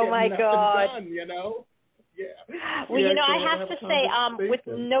wasn't getting nothing done, Yeah. Well, I have to say, with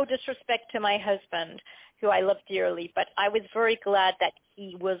no disrespect to my husband, who I love dearly, but I was very glad that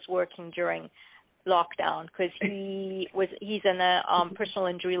he was working during lockdown because he's a personal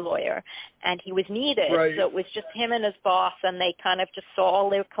injury lawyer, and he was needed. Right. So it was just him and his boss, and they kind of just saw all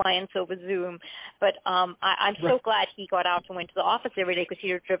their clients over Zoom. But I'm so glad he got out and went to the office every day because he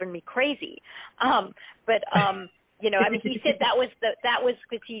had driven me crazy. He said that was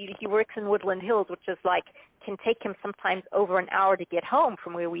because he works in Woodland Hills, which is can take him sometimes over an hour to get home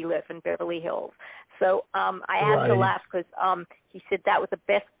from where we live in Beverly Hills. So I had to laugh because he said that was the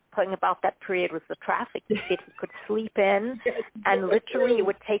best thing about that period was the traffic. He said he could sleep in, and literally it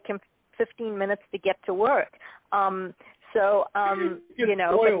would take him 15 minutes to get to work. He said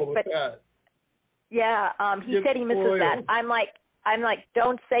he misses that. I'm like,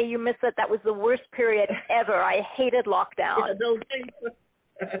 don't say you miss it. That was the worst period ever. I hated lockdown. Yeah,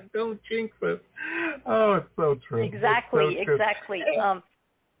 don't jinx it. Oh, it's so true. Exactly, it's so exactly. True.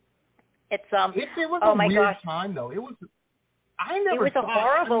 It was oh a my weird gosh. time, though. It was a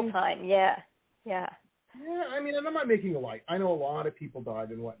horrible time. Yeah. Yeah, and I'm not making a light. I know a lot of people died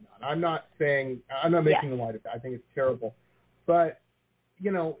and whatnot. I'm not making a light of that. I think it's terrible. But,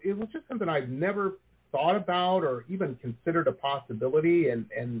 it was just something I've never thought about or even considered a possibility, and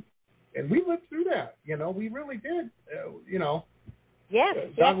we lived through that. We really did. Yes.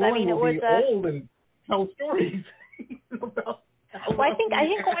 We'll be old and tell stories about. Well, I think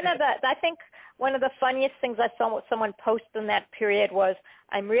one of the funniest things I saw someone post in that period was,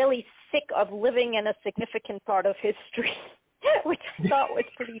 I'm really sick of living in a significant part of history, which I thought was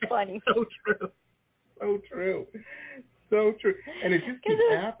pretty funny. So true. And it just keeps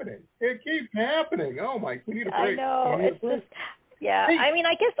happening. It keeps happening. Oh my, we need a break. I know. It's just, yeah. Hey,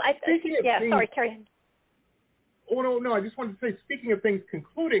 sorry, carry on. Oh, no, I just wanted to say, speaking of things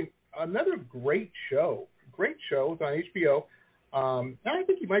concluding, another great show is on HBO. I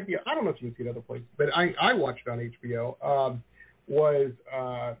think you might be, I don't know if you can see it other places, but I watched it on HBO, was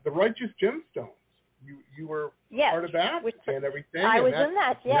The Righteous Gemstones. You were part of that and everything. I was in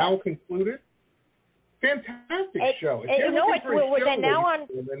that, yes. Now concluded. Fantastic show. They're now on.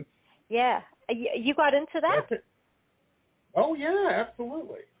 Yeah. You got into that? Oh, yeah,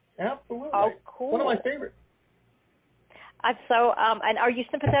 absolutely. Oh, cool. One of my favorites. And are you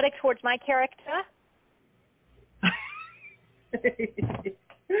sympathetic towards my character?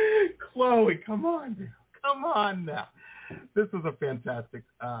 Chloe, come on now. This is a fantastic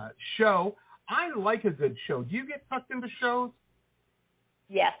show. I like a good show. Do you get sucked into shows?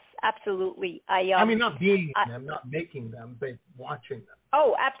 Yes, absolutely. Not being in them, not making them, but watching them.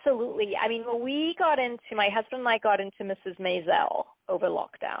 Oh, absolutely. My husband and I got into Mrs. Maisel over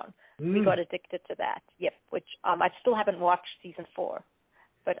lockdown. We got addicted to that. Yep, which I still haven't watched season 4,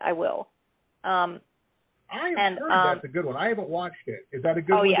 but I will. I heard that's a good one. I haven't watched it. Is that a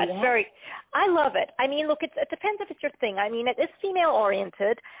good one? Oh, yeah, to watch? I love it. Look, it depends if it's your thing. It is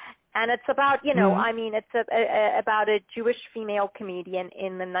female-oriented, and it's about, it's about a Jewish female comedian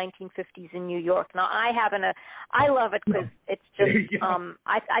in the 1950s in New York. Now, I love it because it's just,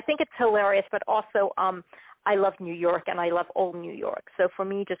 I think it's hilarious, but also I love New York, and I love old New York. So for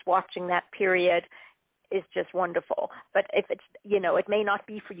me, just watching that period is just wonderful. But if it's, it may not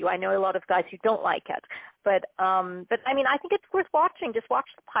be for you. I know a lot of guys who don't like it. But I think it's worth watching. Just watch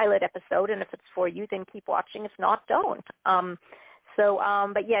the pilot episode, and if it's for you, then keep watching. If not, don't. But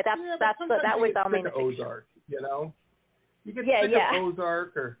yeah, that was our main Ozark, You get sick of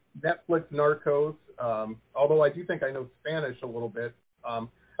Ozark, or Netflix Narcos. Although I do think I know Spanish a little bit,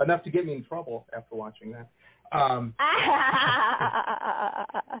 enough to get me in trouble after watching that.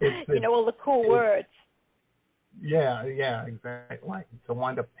 You know all the cool words. Yeah, exactly. Like to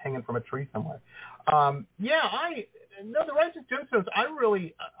wind up hanging from a tree somewhere. The Righteous Gemstones. I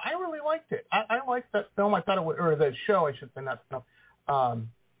really liked it. I liked that film. I thought it was, or the show, I should say, not film.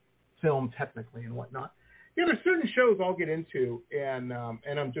 Film technically and whatnot. Yeah, there's certain shows I'll get into, and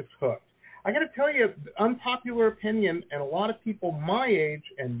I'm just hooked. I got to tell you, unpopular opinion, and a lot of people my age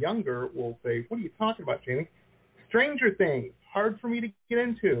and younger will say, "What are you talking about, Jamie?" Stranger Things, hard for me to get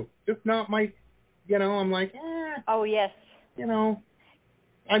into. Just not my, I'm like, Oh yes. I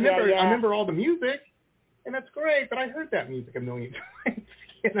remember all the music, and that's great. But I heard that music a million times.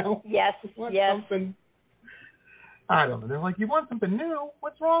 Yes. Something. I don't know. They're like, you want something new?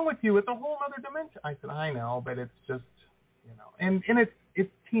 What's wrong with you? It's a whole other dimension. I said, I know, but it's just, and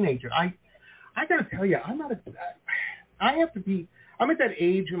it's teenager. I got to tell you, I'm at that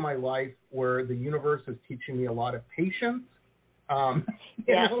age in my life where the universe is teaching me a lot of patience. So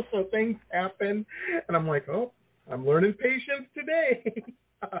things happen, and I'm like, oh, I'm learning patience today.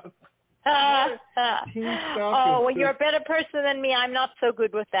 Well, you're a better person than me. I'm not so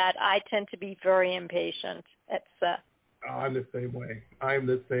good with that. I tend to be very impatient. It's. I'm the same way.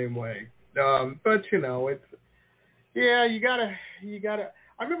 But it's. Yeah, you gotta.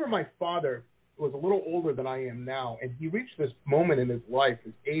 I remember my father was a little older than I am now, and he reached this moment in his life,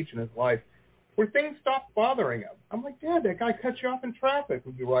 his age in his life, where things stopped bothering him. I'm like, Dad, that guy cut you off in traffic.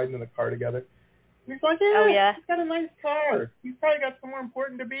 We'd be riding in the car together. And he's like, he's got a nice car. He's probably got somewhere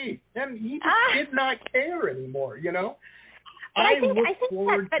important to be. And he just did not care anymore, But I think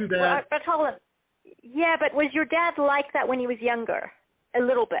forward to that. But hold on. Yeah, but was your dad like that when he was younger? A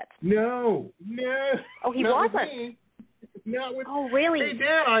little bit. No. Oh, he not wasn't? With me. Not with Oh, really? Hey,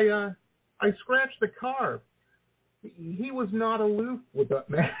 Dad, I scratched the car. He was not aloof with that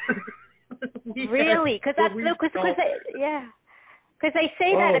matter. Really? Because they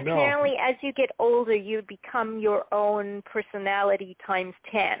say that apparently as you get older, you become your own personality times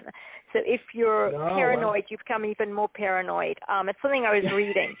 10. So if you're paranoid, you become even more paranoid. It's something I was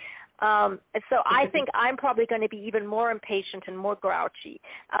reading. So I think I'm probably going to be even more impatient and more grouchy.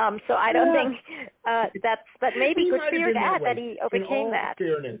 So I don't think but maybe good for your dad that he overcame that.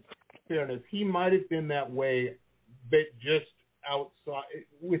 Fairness, he might have been that way, but just outside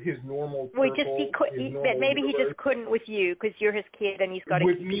with his normal. Well, maybe he just couldn't with you because you're his kid and he's got to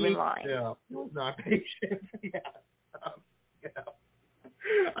keep you in line. Yeah, not patient.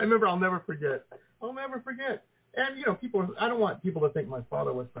 I remember. I'll never forget. And people. I don't want people to think my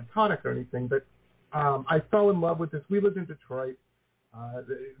father was psychotic or anything, but I fell in love with this. We lived in Detroit.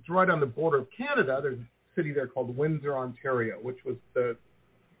 It's right on the border of Canada. There's a city there called Windsor, Ontario, which was the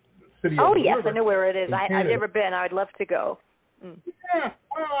city. Oh yes, I know where it is. I've never been. I'd love to go. Mm. Yeah,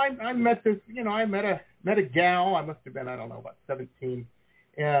 well, I met this. I met a gal. I must have been, I don't know, about 17,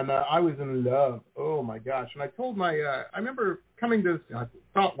 and I was in love. Oh my gosh! And I told I remember coming to. I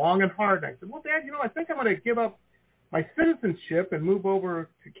thought long and hard. And I said, "Well, Dad, I think I'm going to give up my citizenship and move over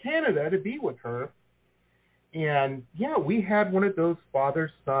to Canada to be with her." And yeah, we had one of those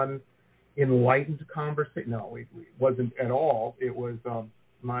father-son enlightened conversations. No, it wasn't at all. It was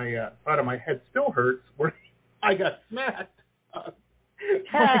my side of my head still hurts where I got smacked.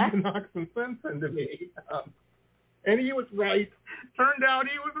 Trying to knock some sense into me. And he was right. Turned out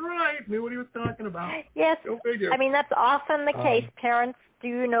he was right. Knew what he was talking about. Yes. Go figure. I mean, that's often the case. Parents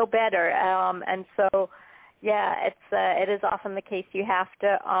do know better. And so, yeah, it is often the case. You have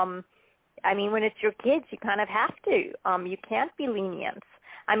to, when it's your kids, you kind of have to. You can't be lenient.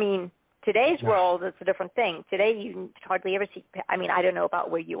 I mean, today's world, it's a different thing. Today, you hardly ever see, I don't know about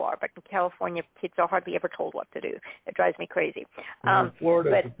where you are, but in California, kids are hardly ever told what to do. It drives me crazy.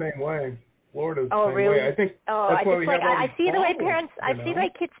 Florida's the same way. Really? Way. I think that's why we have all these see the way problems, I see the way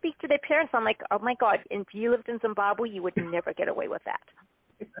kids speak to their parents. I'm like, oh my God, if you lived in Zimbabwe, you would never get away with that.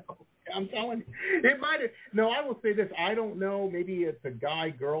 I'm telling you. It might have. No, I will say this. I don't know. Maybe it's a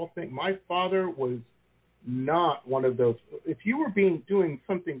guy-girl thing. My father was not one of those. If you were doing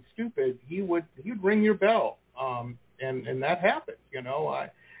something stupid, he'd ring your bell, and that happens, and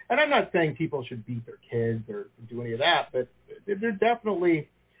I'm not saying people should beat their kids or do any of that, but they're definitely.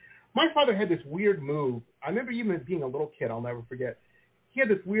 My father had this weird move. I remember even as being a little kid, I'll never forget. He had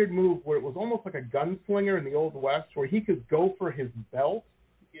this weird move where it was almost like a gunslinger in the Old West, where he could go for his belt,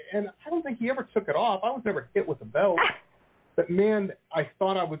 and I don't think he ever took it off. I was never hit with a belt, but man, I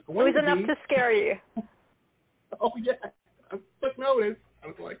thought I was going to be. It was enough to scare you. Oh, yeah. I took notice. I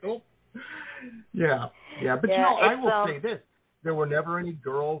was like, oh. Yeah. But, I will say this. there were never any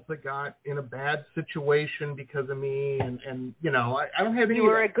girls that got in a bad situation because of me, and you know, I don't have any. You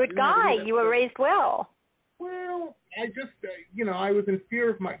were a good guy. You were raised well. Well, I just, you know, I was in fear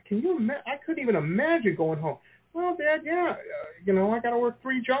of my. I couldn't even imagine going home. Well, Dad, yeah, you know, I got to work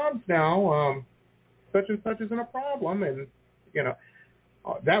 3 jobs now. Such and such isn't a problem, and you know,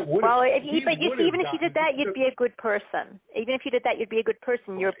 that would. Well, even if you did that, you'd be a good person. Even if you did that, you'd be a good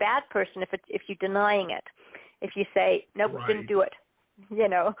person. You're a bad person if you're denying it. If you say, nope, didn't do it. You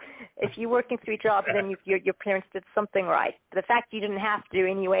know, if you're working 3 jobs, then your parents did something right. The fact you didn't have to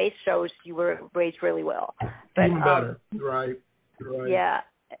anyway shows you were raised really well. But, even better. Right. Yeah.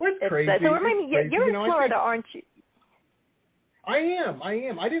 Well, it's crazy. So remind me, you're in Florida, aren't you? I am.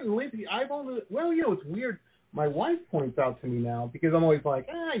 I didn't live here. Well, you know, it's weird. My wife points out to me now, because I'm always like,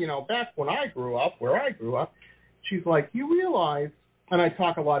 you know, back when I grew up, where I grew up, she's like, you realize, and I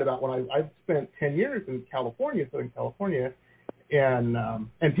talk a lot about when I've spent 10 years in California, Southern California, and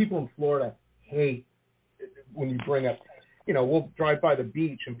people in Florida hate when you bring up, you know, we'll drive by the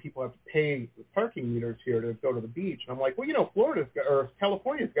beach and people have to pay the parking meters here to go to the beach. And I'm like, well, you know,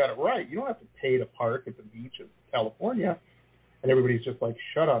 California's got it right. You don't have to pay to park at the beach in California. And everybody's just like,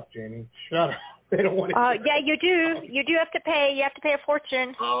 shut up, Jamie, shut up. They don't want to. Yeah, you do. You do have to pay. You have to pay a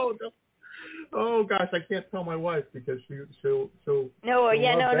fortune. Oh, no. Oh gosh, I can't tell my wife because she'll. No,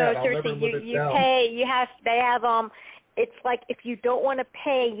 seriously, you pay. They have It's like if you don't want to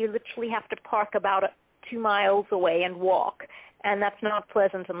pay, you literally have to park about 2 miles away and walk, and that's not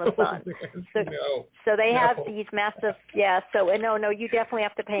pleasant in the sun. So they have these massive. Yeah. So no, you definitely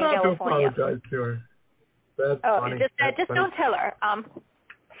have to pay in California. Not to apologize to her. That's funny. Just don't tell her.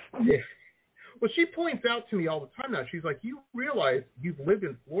 Yeah. Well, she points out to me all the time now. She's like, you realize you've lived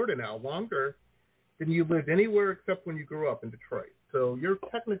in Florida now longer than you lived anywhere except when you grew up in Detroit. So you're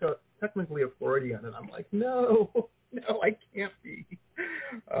technically a Floridian. And I'm like, no, I can't be.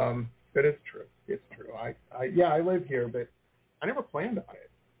 But it's true. It's true. I live here, but I never planned on it.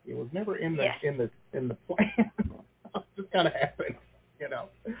 It was never in the plan. It just kind of happened, you know.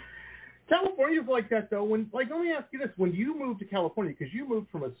 California's like that, though. Let me ask you this. When you moved to California, because you moved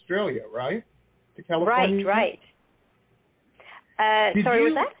from Australia, right? To California? Right. Sorry,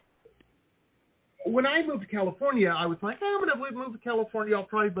 was that? When I moved to California, I was like, I'm going to move to California. I'll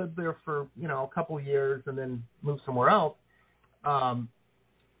probably live there for, you know, a couple of years and then move somewhere else. And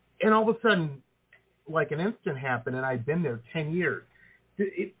all of a sudden, like an instant happened, and I'd been there 10 years.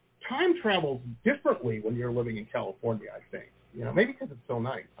 Time travels differently when you're living in California, I think. You know, maybe because it's so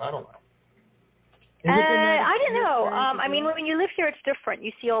nice. I don't know. I don't know. I mean, when you live here, it's different.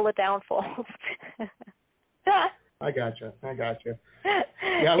 You see all the downfalls. I gotcha.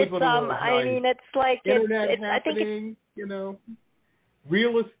 Yeah, I mean, it's like internet I think happening. You know,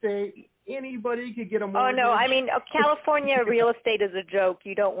 real estate. Anybody could get a mortgage. Oh no, I mean, California real estate is a joke.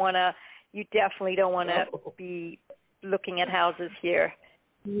 You definitely don't want to be looking at houses here.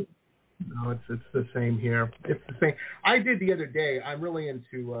 No, it's the same here. It's the same. I did the other day. I'm really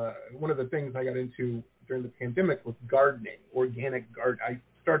into one of the things I got into during the pandemic was gardening, organic garden. I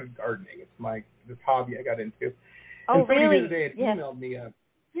started gardening. It's this hobby I got into. Oh, and really? The other day, it emailed me.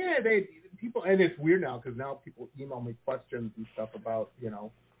 People, and it's weird now because now people email me questions and stuff about, you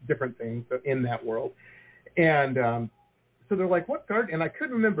know, different things in that world. And so they're like, what garden? And I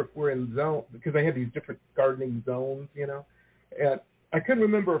couldn't remember if we're in zone, because I had these different gardening zones, you know. And I couldn't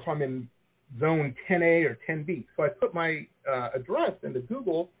remember if I'm in zone 10A or 10B. So I put my address into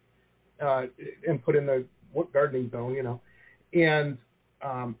Google and put in what gardening zone, you know. And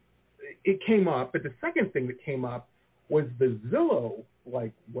it came up. But the second thing that came up was the Zillow,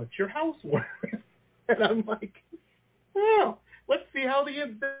 like, what's your house worth? And I'm like, oh, let's see how the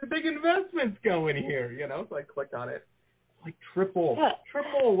big investment's going here, you know. So I click on it. It's like triple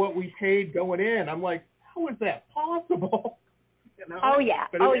what we paid going in. I'm like, how is that possible? You know? Oh yeah,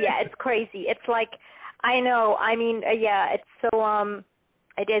 it's crazy. It's like, I know. I mean, it's so.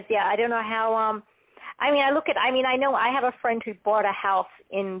 It is. Yeah, I don't know how. I know I have a friend who bought a house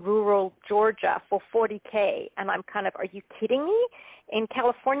in rural Georgia for $40,000, and I'm kind of, are you kidding me? In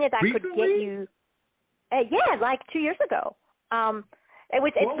California, that Recently? could get you. Like 2 years ago.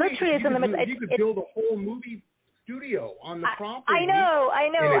 It's literally is in the middle. You could build a whole movie studio on the property. I know.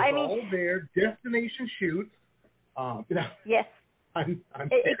 And it's all there. Destination shoots. Yes.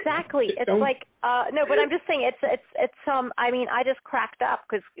 Exactly. It's like no, but I'm just saying it's I mean, I just cracked up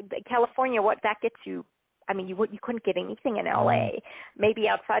because California, what that gets you. I mean, you couldn't get anything in LA. Maybe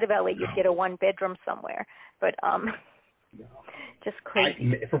outside of LA, you'd get a 1-bedroom somewhere, but just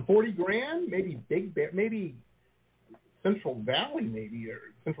crazy. For $40,000, maybe Central Valley, maybe, or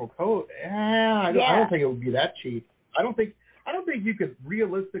Central Coast. I don't think it would be that cheap. I don't think I don't think you could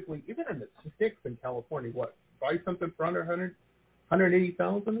realistically, even in the sticks in California, buy something for under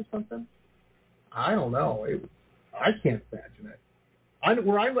 180,000 or something? I don't know. I can't imagine it. I live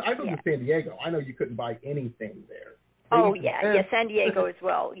in San Diego. I know you couldn't buy anything there. Oh, yeah, San Diego as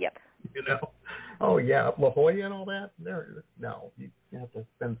well, yep. You know? Oh, yeah, La Jolla and all that? No, you have to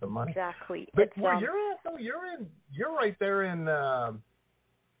spend some money. Exactly. But where you're at, though, you're right there in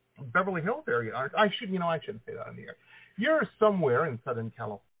Beverly Hills area, aren't I shouldn't say that on the air. You're somewhere in Southern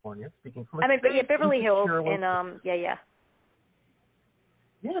California, speaking from Beverly Hills, and, yeah.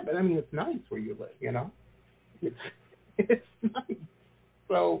 Yeah, but I mean, it's nice where you live, you know? It's nice.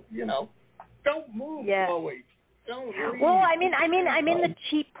 So, you know, don't move, Chloe. Don't leave. Well, I'm in the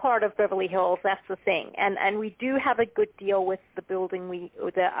cheap part of Beverly Hills. That's the thing, and we do have a good deal with the building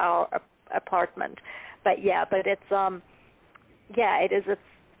our apartment. But it's it is.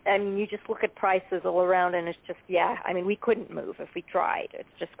 I mean, you just look at prices all around, and it's just I mean, we couldn't move if we tried.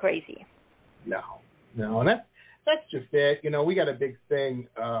 It's just crazy. No, and that's just it. You know, we got a big thing.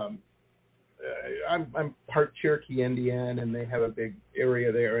 I'm part Cherokee Indian, and they have a big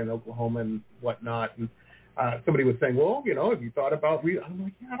area there in Oklahoma and whatnot. And somebody was saying, well, you know, have you thought about? I'm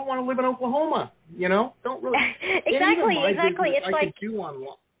like, I don't want to live in Oklahoma. You know, don't really. Exactly. Business, it's I like could do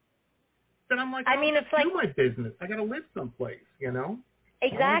online. Then I'm like, it's do like my business. I got to live someplace. You know.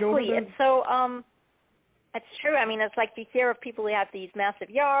 Exactly. And so it's true. I mean, it's like you hear of people who have these massive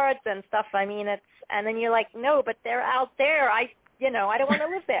yards and stuff. I mean, and then you're like, no, but they're out there. I don't want to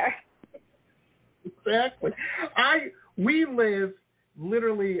live there. Exactly. We live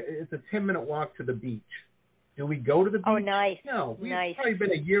literally, it's a 10-minute walk to the beach. Do we go to the beach? Oh, nice. No. It's probably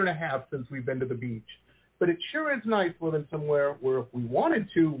been a year and a half since we've been to the beach. But it sure is nice living somewhere where if we wanted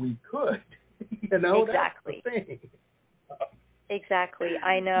to, we could. You know, exactly. That's the thing. Exactly.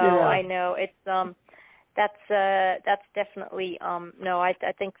 I know. It's that's definitely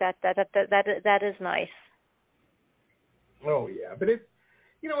I think that is nice. Oh yeah, but it's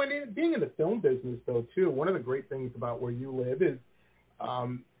and being in the film business though too. One of the great things about where you live is,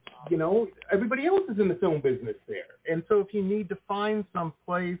 everybody else is in the film business there, and so if you need to find some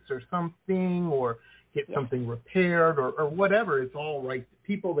place or something or get something repaired or whatever, it's all right.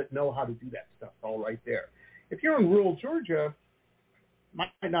 People that know how to do that stuff, all right there. If you're in rural Georgia,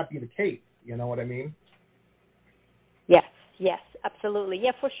 might not be the case. You know what I mean? Yes, absolutely.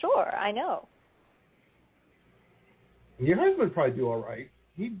 Yeah, for sure. I know. Your husband would probably do all right.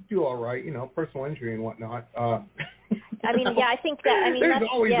 He'd do all right, personal injury and whatnot. I mean, I think that. I mean, there's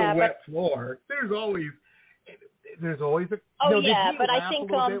always a wet floor. There's always a. Oh did he but laugh I think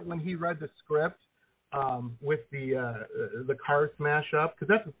a little bit when he read the script with the car smash up, because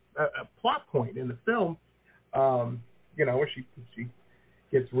that's a plot point in the film. Where she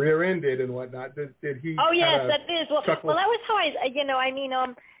gets rear-ended and whatnot. Did he? Oh yes, that is. Well, that chuckle? was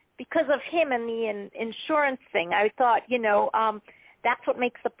how because of him and the insurance thing, I thought, that's what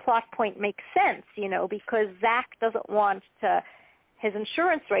makes the plot point make sense, because Zach doesn't want his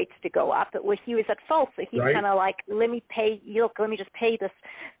insurance rates to go up. He was at fault, so he's kind of like, let me just pay this.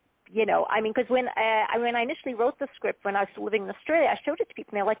 Because when I initially wrote the script when I was living in Australia, I showed it to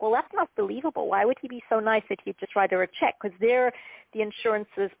people, and they're like, well, that's not believable. Why would he be so nice that he'd just write her a check? Because there, the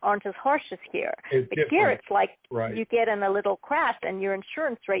insurances aren't as harsh as here. But here, it's like you get in a little crash, and your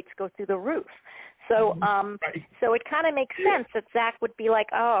insurance rates go through the roof. So so it kind of makes sense that Zach would be like,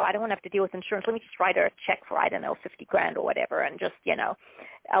 oh, I don't want to have to deal with insurance. Let me just write her a check for, $50,000 or whatever, and just,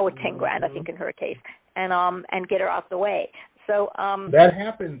 or $10,000, I think, in her case, and get her out the way. So that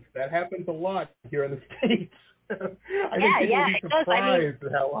happens a lot here in the States. I think people would be surprised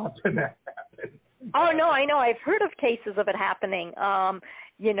at how often that happens. Oh no, I know. I've heard of cases of it happening.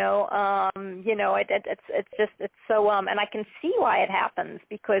 It's so and I can see why it happens,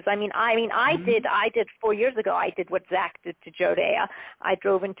 because I did 4 years ago. I did what Zach did to Jodea. I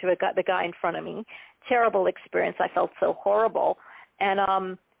drove into the guy in front of me. Terrible experience. I felt so horrible,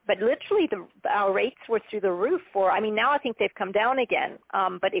 and but literally our rates were through the roof. Now I think they've come down again.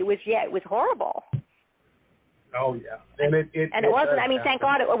 But it was horrible. Oh yeah, and it wasn't. Thank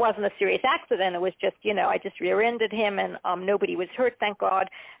God it wasn't a serious accident. It was just, I just rear-ended him, and nobody was hurt, thank God.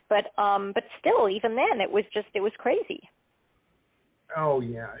 But still, even then, it was crazy. Oh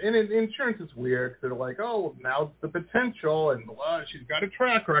yeah, and insurance is weird. They're like, oh, now's the potential, and she's got a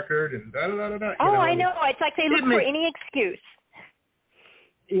track record, and da da da da. I know. It's like they look for any excuse.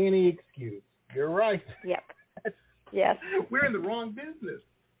 Any excuse. You're right. Yep. Yes. We're in the wrong business,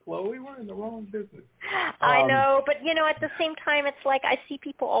 Chloe. We're in the wrong business. I know, but at the same time, it's like I see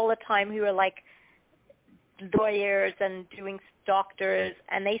people all the time who are like lawyers and doing doctors,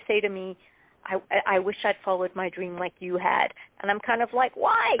 and they say to me, I wish I'd followed my dream like you had. And I'm kind of like,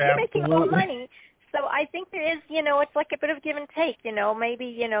 why? You're making all the money. So I think there is, it's like a bit of give and take,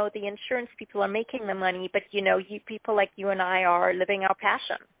 maybe, the insurance people are making the money, but, you people like you and I are living our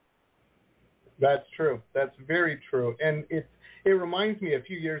passion. That's true. That's very true. And it reminds me, a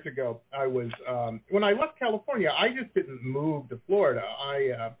few years ago, I was, when I left California, I just didn't move to Florida.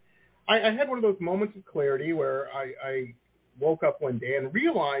 I had one of those moments of clarity where I woke up one day and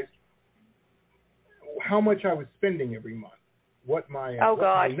realized how much I was spending every month, what my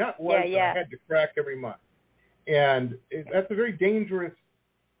nut was that I had to crack every month. And that's a very dangerous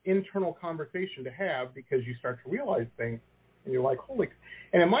internal conversation to have, because you start to realize things and you're like, holy.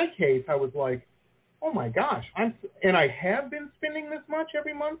 And in my case, I was like, oh my gosh, and I have been spending this much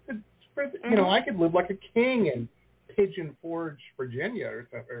every month. I could live like a king in Pigeon Forge, Virginia, or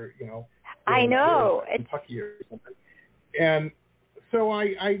something, or I know, Kentucky or something. And so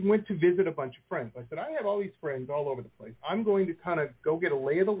I went to visit a bunch of friends. I said, I have all these friends all over the place. I'm going to kind of go get a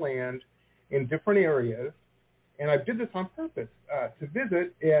lay of the land in different areas. And I did this on purpose to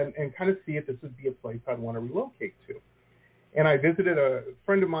visit and kind of see if this would be a place I'd want to relocate to. And I visited a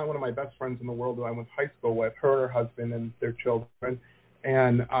friend of mine, one of my best friends in the world who I went to high school with, her and her husband and their children.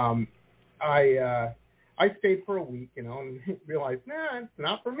 And I stayed for a week, and realized, it's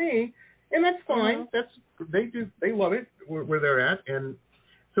not for me. And that's fine. They love it where they're at. And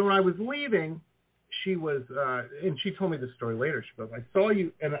so when I was leaving, she was, and she told me this story later. She goes, I saw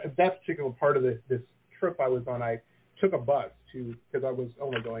you, and that particular part of this trip I was on, I took a bus because I was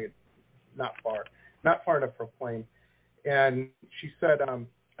only going not far enough for a plane. And she said,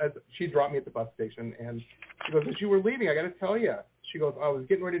 she dropped me at the bus station, and she goes, as you were leaving, I got to tell you, she goes, I was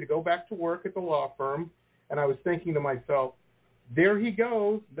getting ready to go back to work at the law firm, and I was thinking to myself, there he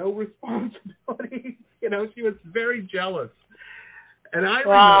goes, no responsibility. She was very jealous. And I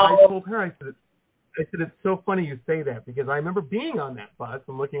told her, I said, it's so funny you say that, because I remember being on that bus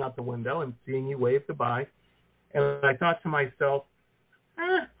and looking out the window and seeing you wave goodbye. And I thought to myself,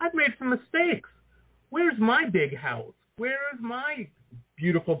 I've made some mistakes. Where's my big house? Where's my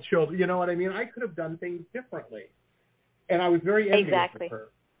beautiful children? You know what I mean? I could have done things differently. And I was very envious of her.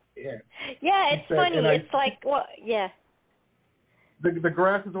 Yeah, it's funny. It's like, well, yeah. The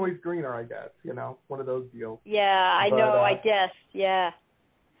grass is always greener, I guess, one of those deals. Yeah, I know, I guess, yeah.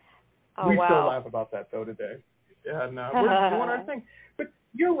 Oh, we still laugh about that, though, today. And we're doing our thing. But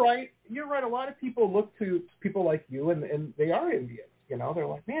you're right. A lot of people look to people like you, and they are envious. They're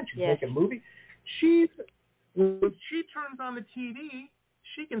like, man, she's making a movie. When she turns on the TV,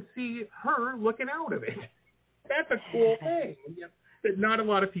 she can see her looking out of it. That's a cool thing that not a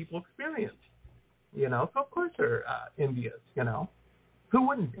lot of people experience. So of course they're envious. Who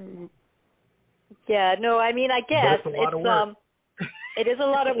wouldn't be? Yeah, no, I mean, I guess it's a lot of work. It is a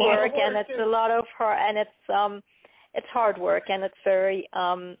lot of work, and it's a lot of and it's hard work, and it's very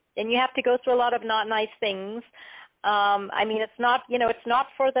and you have to go through a lot of not nice things. I mean, it's not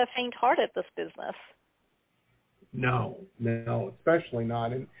for the faint-hearted, this business. No, especially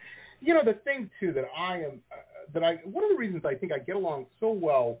not. And the thing too that one of the reasons I think I get along so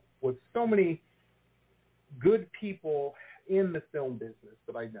well with so many good people in the film business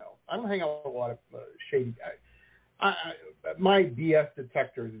that I know. I don't hang out with a lot of shady guys. My BS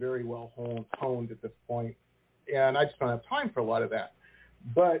detector is very well honed at this point, and I just don't have time for a lot of that.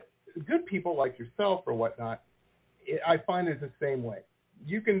 But good people like yourself or whatnot, I find it's the same way.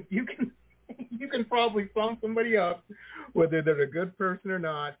 You can probably sum somebody up, whether they're a good person or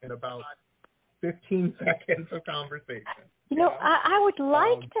not, in about 15 seconds of conversation. I would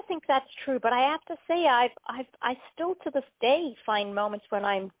like to think that's true, but I have to say I still to this day find moments when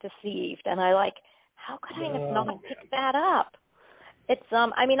I'm deceived, and I like, how could I have not picked that up? It's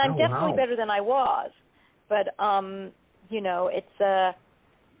I mean, I'm definitely better than I was, but it's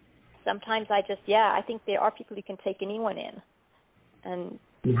sometimes I just I think there are people who can take anyone in, and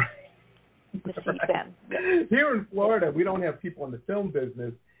deceive them. Here in Florida, we don't have people in the film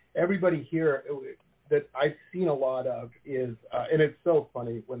business. Everybody here that I've seen a lot of is, and it's so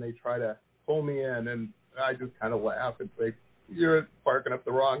funny when they try to pull me in, and I just kind of laugh and say, you're barking up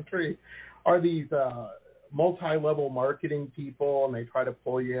the wrong tree, are these multi-level marketing people, and they try to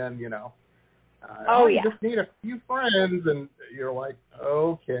pull you in, You just need a few friends, and you're like,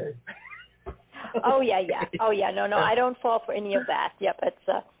 okay. Oh, yeah. No, I don't fall for any of that. Yep, it's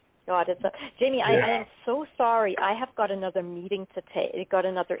God, Jamie, I am so sorry. I have got another meeting to take. Got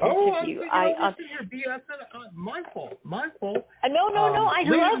another interview. You're BSing. My fault. No.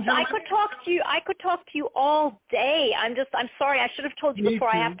 I could talk to you. I could talk to you all day. I'm sorry. I should have told you before.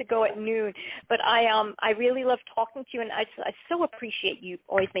 I have to go at noon. But I really love talking to you, and I so appreciate you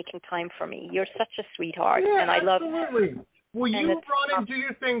always making time for me. You're such a sweetheart, and I love. Absolutely. Will you run and do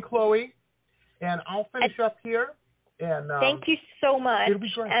your thing, Chloe? And I'll finish up here. And thank you so much. It'll be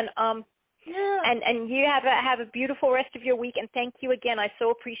great. And and you have a beautiful rest of your week. And thank you again. I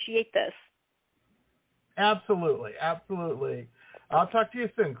so appreciate this. Absolutely. I'll talk to you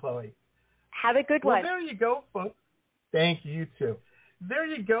soon, Chloe. Have a good one. Well, there you go, folks. Thank you, too. There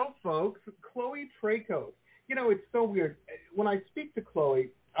you go, folks. Chloe Traicos. You know, it's so weird. When I speak to Chloe,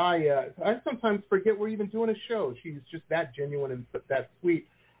 I sometimes forget we're even doing a show. She's just that genuine and that sweet.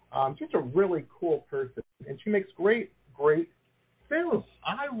 Just a really cool person, and she makes great films.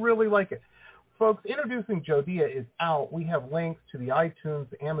 I really like it. Folks, Introducing Jodea is out. We have links to the iTunes,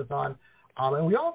 Amazon, and we also